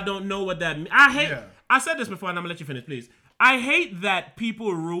 Some of y'all don't know what that means. I said this before, and I'm going to let you finish, please. I hate that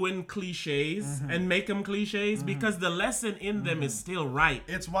people ruin cliches and make them cliches because the lesson in them is still right.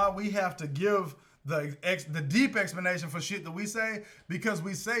 It's why we have to give the deep explanation for shit that we say, because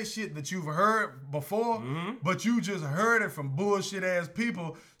we say shit that you've heard before, but you just heard it from bullshit ass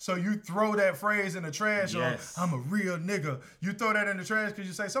people. So you throw that phrase in the trash. Yes. Or I'm a real nigga. You throw that in the trash because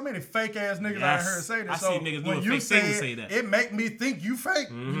you say so many fake ass niggas I heard say this. I see niggas doing fake things say that. It make me think you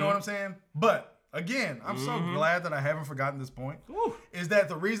fake. You know what I'm saying? But again, I'm so glad that I haven't forgotten this point. Is that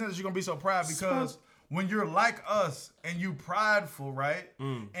the reason that you're gonna be so proud? Because when you're like us and you prideful, right?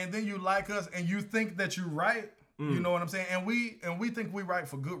 And then you like us and you think that you're right, you know what I'm saying? And we think we right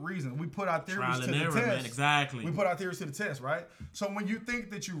for good reason. We put our theories to the test. Man, exactly. We put our theories to the test, right? So when you think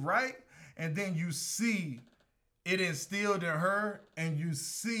that you're right and then you see it instilled in her and you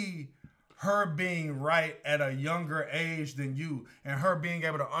see her being right at a younger age than you and her being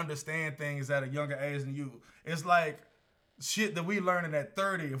able to understand things at a younger age than you, it's like shit that we learning at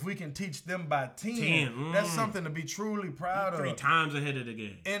 30, if we can teach them by 10, that's something to be truly proud of. 3 times ahead of the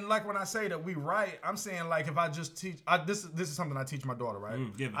game. And like when I say that we right, I'm saying like if I just teach, this is something I teach my daughter, right?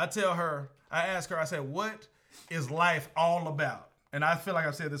 I tell her, I ask her, I say, what is life all about? And I feel like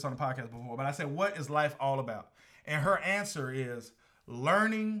I've said this on the podcast before, but I said, what is life all about? And her answer is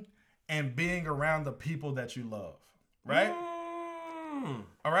learning and being around the people that you love, right?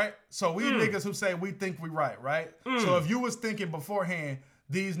 All right? So we niggas who say we think we right? So if you was thinking beforehand,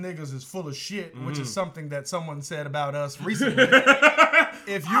 these niggas is full of shit, which is something that someone said about us recently.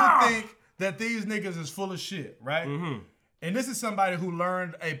 If you think that these niggas is full of shit, right? And this is somebody who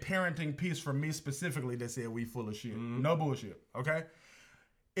learned a parenting piece from me specifically that said we full of shit. No bullshit, okay?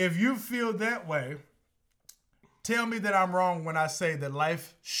 If you feel that way, tell me that I'm wrong when I say that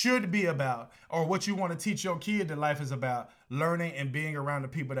life should be about, or what you want to teach your kid that life is about, learning and being around the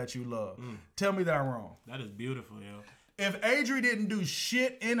people that you love. Tell me that I'm wrong. That is beautiful, yo. If Adri didn't do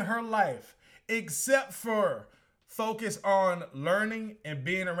shit in her life except for focus on learning and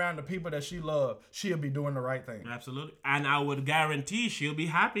being around the people that she loves, she'll be doing the right thing. Absolutely. And I would guarantee she'll be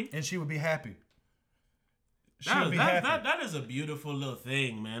happy. And she would be happy. That is a beautiful little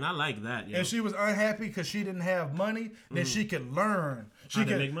thing, man. I like that. Yo. If she was unhappy because she didn't have money, then she could learn. She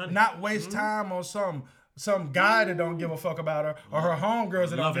could not waste time on some guy that don't give a fuck about her, or her homegirls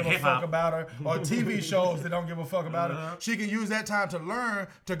that don't give a fuck about her, or TV shows that don't give a fuck about her. She can use that time to learn,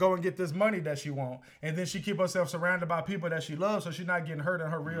 to go and get this money that she want, and then she keep herself surrounded by people that she loves, so she's not getting hurt in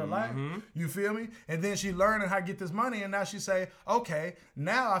her real life. You feel me? And then she learning how to get this money, and now she say, okay,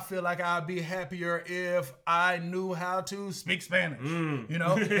 now I feel like I'd be happier if I knew how to speak Spanish. You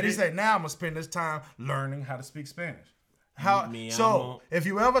know? And he say, now I'm gonna spend this time learning how to speak Spanish. If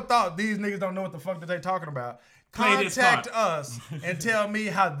you ever thought these niggas don't know what the fuck that they talking about, contact us and tell me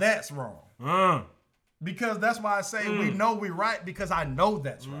how that's wrong. Because that's why I say we know we right, because I know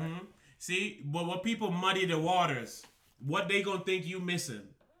that's right. See, but when people muddy the waters, what they gonna think you missing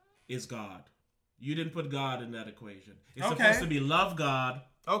is God. You didn't put God in that equation. It's supposed to be love God.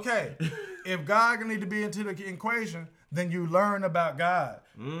 Okay. If God need to be into the equation, then you learn about God.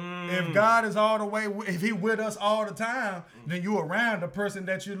 If God is all the way, if he with us all the time, then you around the person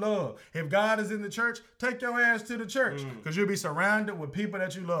that you love. If God is in the church, take your ass to the church, because you'll be surrounded with people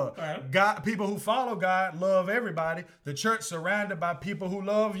that you love. God, people who follow God love everybody. The church surrounded by people who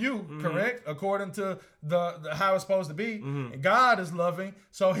love you, correct? According to the how it's supposed to be. And God is loving,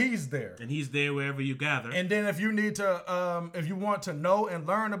 so he's there. And he's there wherever you gather. And then if you need to, if you want to know and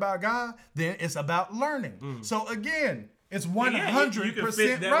learn about God, then it's about learning. So again, it's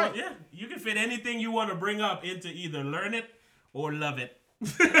 100% right. Yeah, you can fit anything you want to bring up into either learn it or love it.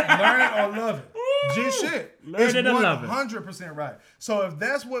 Learn it or love it. G shit. Learn it and love it. 100% right. So if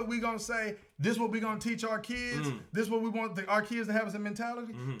that's what we gonna say, this what we gonna teach our kids, this what we want our kids to have as a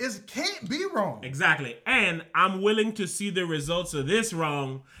mentality, it can't be wrong. Exactly. And I'm willing to see the results of this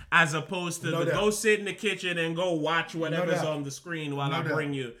wrong, as opposed to go sit in the kitchen and go watch whatever's on the screen while I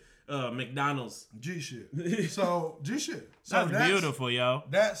bring you McDonald's. G shit. So G shit. So that's beautiful, yo.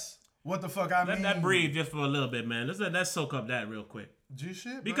 That's what the fuck I mean. Let that breathe just for a little bit, man. Let's soak up that real quick. G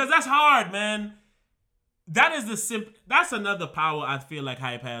shit. Because that's hard, man. That is that's another power I feel like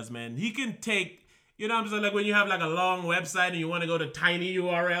Hype has, man. He can take, you know what I'm saying? Like when you have like a long website and you want to go to tiny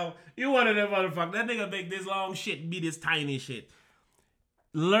URL, you want to motherfucker. That nigga make this long shit be this tiny shit.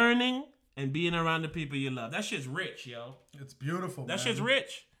 Learning and being around the people you love. That shit's rich, yo. It's beautiful, That shit's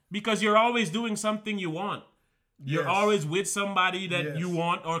rich. Because you're always doing something you want. You're always with somebody that you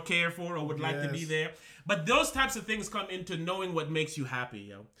want or care for or would like to be there. But those types of things come into knowing what makes you happy,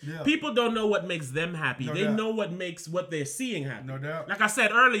 yo. Yeah. People don't know what makes them happy. They know what makes what they're seeing happy. No doubt. Like I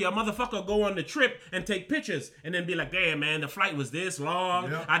said earlier, a motherfucker go on the trip and take pictures and then be like, damn, man, the flight was this long.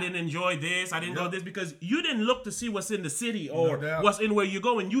 Yep. I didn't enjoy this. I didn't go this, because you didn't look to see what's in the city or what's in where you're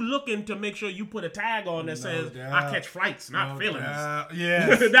going. You looking to make sure you put a tag on that says, I catch flights, not feelings.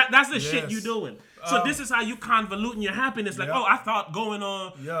 That's the shit you doing. So this is how you convoluting your happiness. Like, I thought going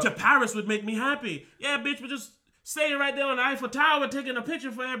on to Paris would make me happy. Yeah, bitch, but just staying right there on the Eiffel Tower, taking a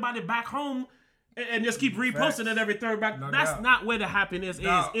picture for everybody back home, and just keep reposting it every third back. That's not where the happiness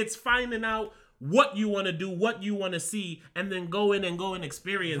is. It's finding out what you want to do, what you want to see, and then go in and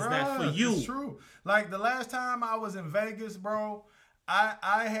experience that for you. It's true. Like the last time I was in Vegas, bro,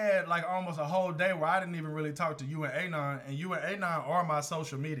 I had like almost a whole day where I didn't even really talk to you and A9, and you and A9 are my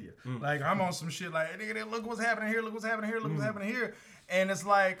social media. Like I'm on some shit like, hey, nigga, look what's happening here, look what's happening here, look what's happening here. And it's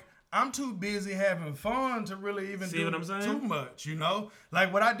like, I'm too busy having fun to really even do too much, you know?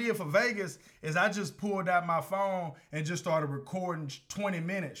 Like what I did for Vegas is I just pulled out my phone and just started recording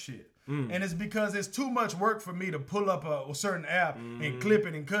 20-minute shit. And it's because it's too much work for me to pull up a certain app and clip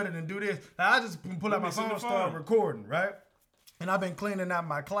it and cut it and do this. Like, I just pull out my phone and start recording, right? And I've been cleaning out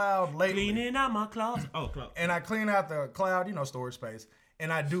my cloud lately. Cleaning out my cloud. And I clean out the cloud, storage space.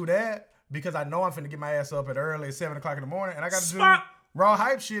 And I do that because I know I'm finna get my ass up at early 7 o'clock in the morning. And I got to do raw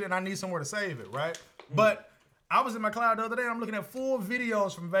hype shit, and I need somewhere to save it, right? But I was in my cloud the other day. I'm looking at full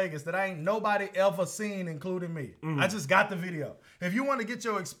videos from Vegas that ain't nobody ever seen, including me. I just got the video. If you want to get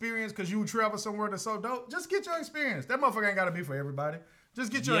your experience because you travel somewhere that's so dope, just get your experience. That motherfucker ain't got to be for everybody. Just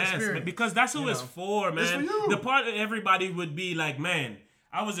get your experience. Because that's who it's for, man. It's for you. The part of everybody would be like, man,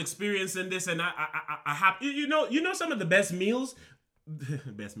 I was experiencing this and I have, you know some of the best meals?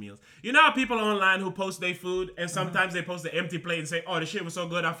 Best meals. You know how people online who post their food and sometimes they post the empty plate and say, oh, the shit was so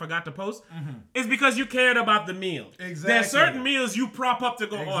good I forgot to post? It's because you cared about the meal. Exactly. There are certain meals you prop up to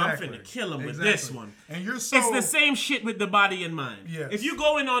go, oh, I'm finna kill them with this one. And you're so... It's the same shit with the body and mind. Yes. If you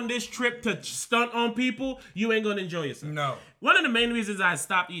going on this trip to stunt on people, you ain't gonna enjoy yourself. No. One of the main reasons I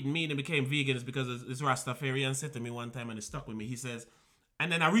stopped eating meat and became vegan is because this Rastafarian said to me one time and it stuck with me. He says,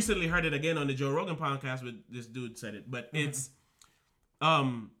 and then I recently heard it again on the Joe Rogan podcast with this dude said it, but it's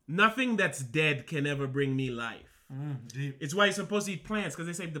nothing that's dead can ever bring me life. Deep. It's why you're supposed to eat plants, because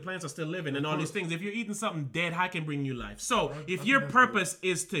they say the plants are still living and all these things. If you're eating something dead, how can bring you life? So if your purpose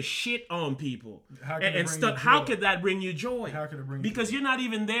is to shit on people and stuff, how could that bring you joy? How could it bring because joy? you're not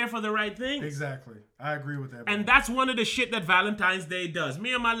even there for the right thing. Exactly. I agree with that. And that's one of the shit that Valentine's Day does.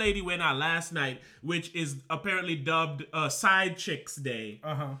 Me and my lady went out last night, which is apparently dubbed Side Chicks Day.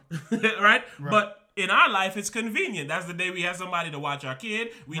 Right? But in our life, it's convenient. That's the day we had somebody to watch our kid.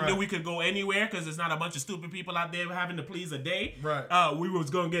 We knew we could go anywhere because there's not a bunch of stupid people out there having to please a day. Right. We was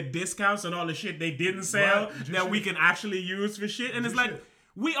going to get discounts on all the shit they didn't sell that we can actually use for shit. And it's like,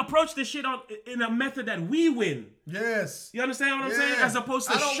 we approach this shit in a method that we win. Yes. You understand what I'm saying? As opposed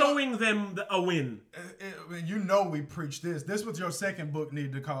to showing them a win. You know we preach this. This was your second book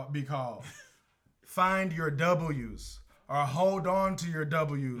need to be called. Find your W's. Or hold on to your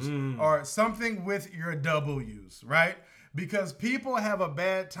W's, or something with your W's, right? Because people have a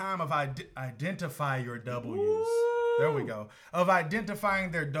bad time of identify your W's. Ooh. There we go. Of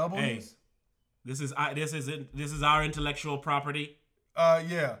identifying their W's. Hey, this is our intellectual property.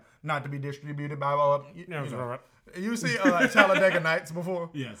 Yeah, not to be distributed by. You see Talladega Nights before?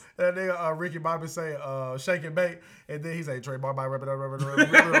 Yes. And then Ricky Bobby say, shake and bake. And then he say, Trey Bobby,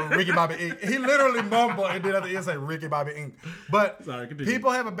 Ricky Bobby Inc. He literally mumbled and then at the end say, Ricky Bobby Inc. But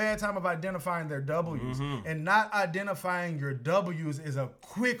people have a bad time of identifying their W's. And not identifying your W's is a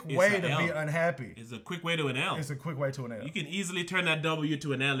quick way to be unhappy. It's a quick way to an L. It's a quick way to an L. You can easily turn that W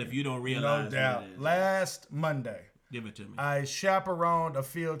to an L if you don't realize. No doubt. Last Monday, give it to me. I chaperoned a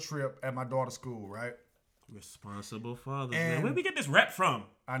field trip at my daughter's school, right? Responsible fathers, man. Where'd we get this rep from?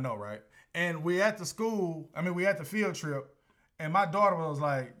 I know, right? And we at the field trip, and my daughter was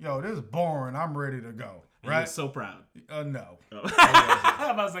like, yo, this is boring. I'm ready to go. Right? You're so proud. No. Oh.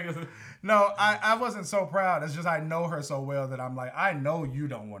 No, I wasn't so proud. It's just I know her so well that I'm like, I know you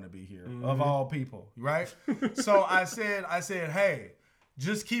don't want to be here, of all people, right? So I said, hey,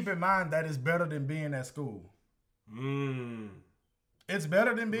 just keep in mind that it's better than being at school. It's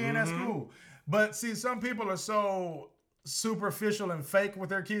better than being at school. But see, some people are so superficial and fake with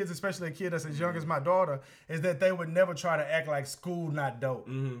their kids, especially a kid that's as young as my daughter, is that they would never try to act like school not dope.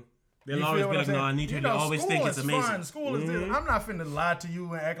 They'll always be like, no, I need her to always think it's amazing. Fun. School is this. I'm not finna lie to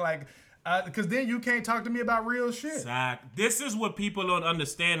you and act like, because then you can't talk to me about real shit. Exactly. This is what people don't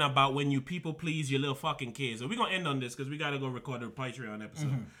understand about when you people please your little fucking kids. So we're going to end on this because we got to go record a Patreon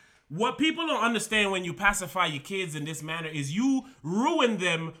episode. What people don't understand when you pacify your kids in this manner is you ruin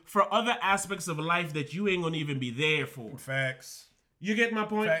them for other aspects of life that you ain't gonna even be there for. Facts. You get my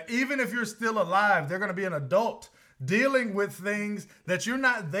point? Even if you're still alive, they're gonna be an adult dealing with things that you're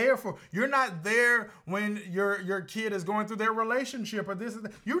not there for. You're not there when your kid is going through their relationship or this.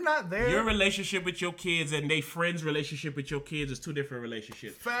 You're not there. Your relationship with your kids and they friends' relationship with your kids is two different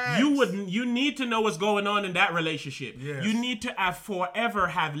relationships. Facts. You need to know what's going on in that relationship. Yes. You need to forever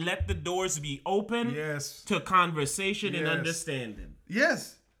have let the doors be open to conversation and understanding.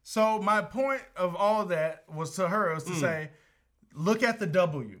 Yes. So my point of all that was to her was to say, look at the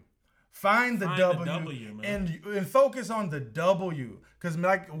W. Find the W and focus on the W. Because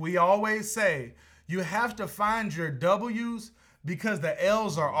like we always say, you have to find your W's because the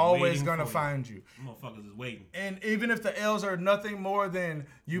L's are always going to find you. Motherfuckers is waiting. And even if the L's are nothing more than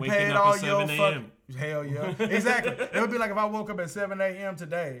you waking paid up all at your 7 fucking... Hell yeah. Exactly. It would be like if I woke up at 7 a.m.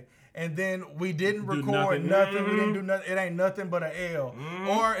 today and then we didn't record nothing. We didn't do nothing. It ain't nothing but an L.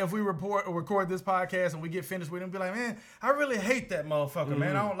 Or if we record this podcast and we get finished with it and be like, man, I really hate that motherfucker,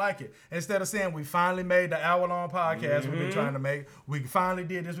 man. I don't like it. Instead of saying we finally made the hour-long podcast we've been trying to make. We finally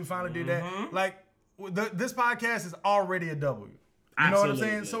did this. We finally did that. Like, this podcast is already a W. You know what I'm Absolutely.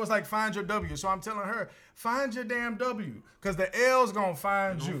 saying? So it's like find your W. So I'm telling her, find your damn W. Because the L's going to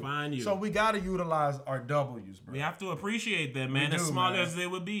find you. So we got to utilize our W's, bro. We have to appreciate them, man, as do, small man. as they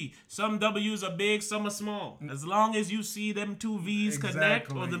would be. Some W's are big, some are small. As long as you see them two V's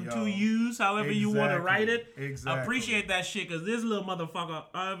connect or them two U's, however you want to write it, appreciate that shit. Because this little motherfucker,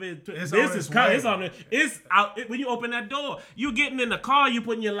 it's on it. It's out. When you open that door, you getting in the car, you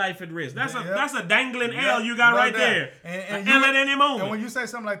putting your life at risk. That's a dangling L you got right there. And L at any moment. And when you say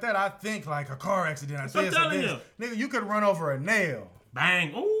something like that, I think like a car accident. I'm telling you. Nigga, you could run over a nail.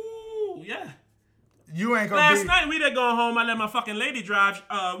 Bang. Ooh, yeah. You ain't gonna Last night we did go home. I let my fucking lady drive.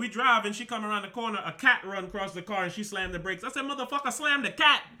 We drive and she come around the corner. A cat run across the car and she slammed the brakes. I said, "Motherfucker, slam the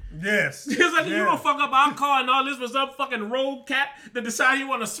cat." Yes. He's like, "You gonna fuck up our car and all this was some fucking rogue cat that decided he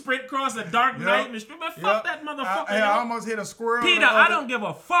want to sprint across a dark night in the street." Man, fuck that motherfucker. I almost hit a squirrel. Peter, I don't give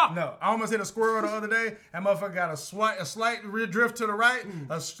a fuck. No, I almost hit a squirrel the other day. That motherfucker got a slight rear drift to the right,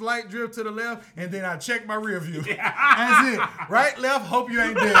 a slight drift to the left, and then I checked my rear view. That's it. Right, left. Hope you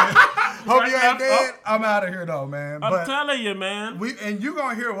ain't dead. Hope you ain't dead. I'm out of here though, man. I'm telling you, man. And you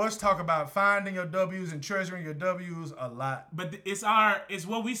gonna hear us talk about finding your W's and treasuring your W's a lot. But it's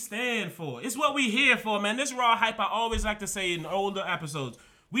what we stand for. It's what we here for, man. This raw hype, I always like to say in older episodes,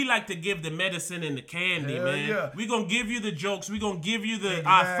 we like to give the medicine and the candy, man. Yeah. We gonna give you the jokes. We gonna give you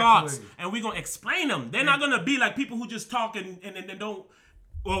our thoughts, and we gonna explain them. They're not gonna be like people who just talk and don't.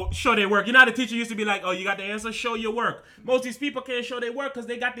 Well, show their work. You know how the teacher used to be like, "Oh, you got the answer? Show your work." Most of these people can't show their work because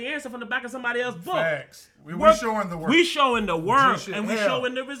they got the answer from the back of somebody else's book. Facts. We showing the work. We showing the work, and we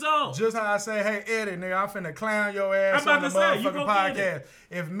showing the results. Just how I say, "Hey, Eddie, nigga, I'm finna clown your ass on the motherfucking podcast."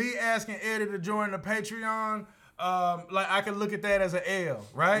 If me asking Eddie to join the Patreon, like I can look at that as an L,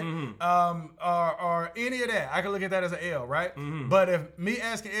 right? Or any of that, I can look at that as an L, right? But if me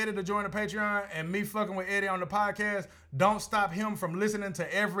asking Eddie to join the Patreon and me fucking with Eddie on the podcast don't stop him from listening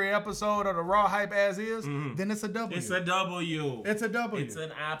to every episode of the Raw Hype as is, then it's a W. It's a W. It's a W. It's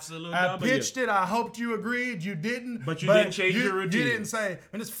an absolute I W. I pitched it. I hoped you agreed. You didn't. But you didn't change your routine. You didn't say,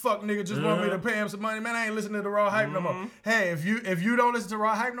 "Man, this fuck nigga just want me to pay him some money." Man, I ain't listening to the Raw Hype no more. Hey, if you don't listen to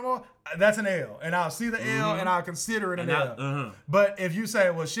Raw Hype no more, that's an L. And I'll see the L and I'll consider it an L. But if you say,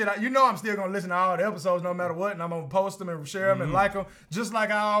 "Well, shit," I'm still going to listen to all the episodes no matter what, and I'm going to post them and share them and like them, just like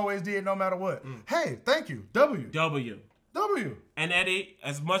I always did no matter what. Hey, thank you. W. And Eddie,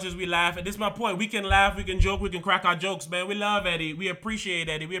 as much as we laugh, and this is my point, we can laugh, we can joke, we can crack our jokes, man. We love Eddie. We appreciate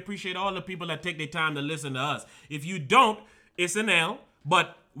Eddie. We appreciate all the people that take their time to listen to us. If you don't, it's an L,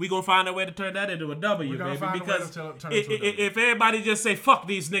 but we gonna find a way to turn that into a W, baby. Because if everybody just say, "Fuck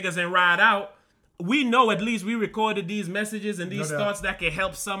these niggas" and ride out, we know at least we recorded these messages and these thoughts that can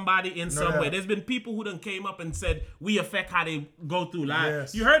help somebody in some way. There's been people who done came up and said we affect how they go through life.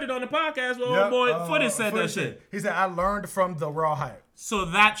 Yes. You heard it on the podcast where old boy Footy said that shit. He said, "I learned from the Raw Hype." So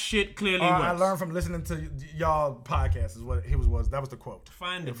that shit clearly works. I learned from listening to y'all podcasts is what he was. That was the quote.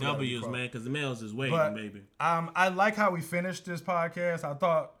 Find the W's, man, because the mails is waiting, baby. I like how we finished this podcast. I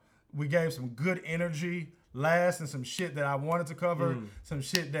thought we gave some good energy last and some shit that I wanted to cover. Some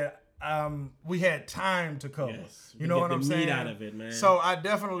shit that we had time to cover. Yes, you know what I'm saying? Meat out of it, man. So I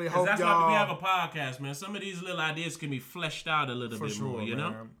definitely hope that's y'all. Why we have a podcast, man. Some of these little ideas can be fleshed out a little bit more, you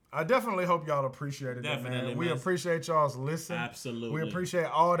know? I definitely hope y'all appreciated that, man. We appreciate y'all's listen. Absolutely. We appreciate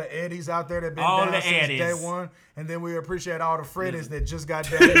all the Eddies out there that been down since day one. And then we appreciate all the Freddies that just got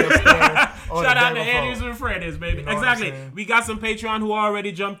down yesterday. Shout out to Eddies and Freddies, baby. You know exactly. We got some Patreon who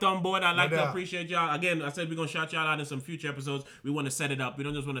already jumped on board. I'd like to appreciate y'all. Again, I said we're going to shout y'all out in some future episodes. We want to set it up. We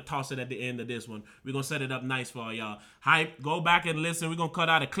don't just want to toss it at the end of this one. We're going to set it up nice for y'all. Hype, go back and listen. We're going to cut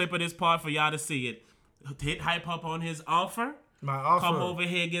out a clip of this part for y'all to see it. Hit Hype up on his offer. My offer. Come over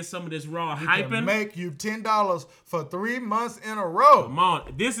here and get some of this raw hyping. Can make you $10 for 3 months in a row. Come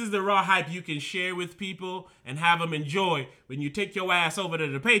on. This is the raw hype you can share with people and have them enjoy. When you take your ass over to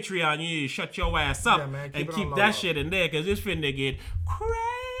the Patreon, you need to shut your ass up and keep that shit in there because it's finna get crazy.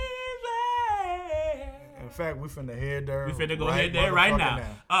 In fact, we finna head there. We finna go head there right now.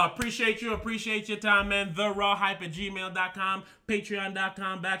 Appreciate your time, man. TheRawHype@gmail.com,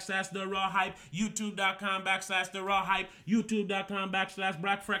 Patreon.com/TheRawHype, YouTube.com/TheRawHype,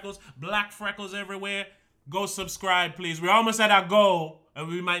 YouTube.com/Black Freckles, Black Freckles everywhere. Go subscribe, please. We're almost at our goal, and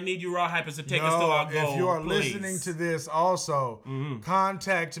we might need you Raw Hypers to take us to our goal. If you are listening to this also,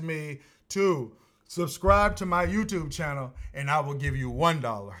 contact me to subscribe to my YouTube channel, and I will give you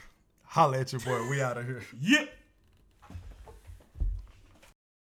 $1. Holla at your boy. We out of here. Yeah.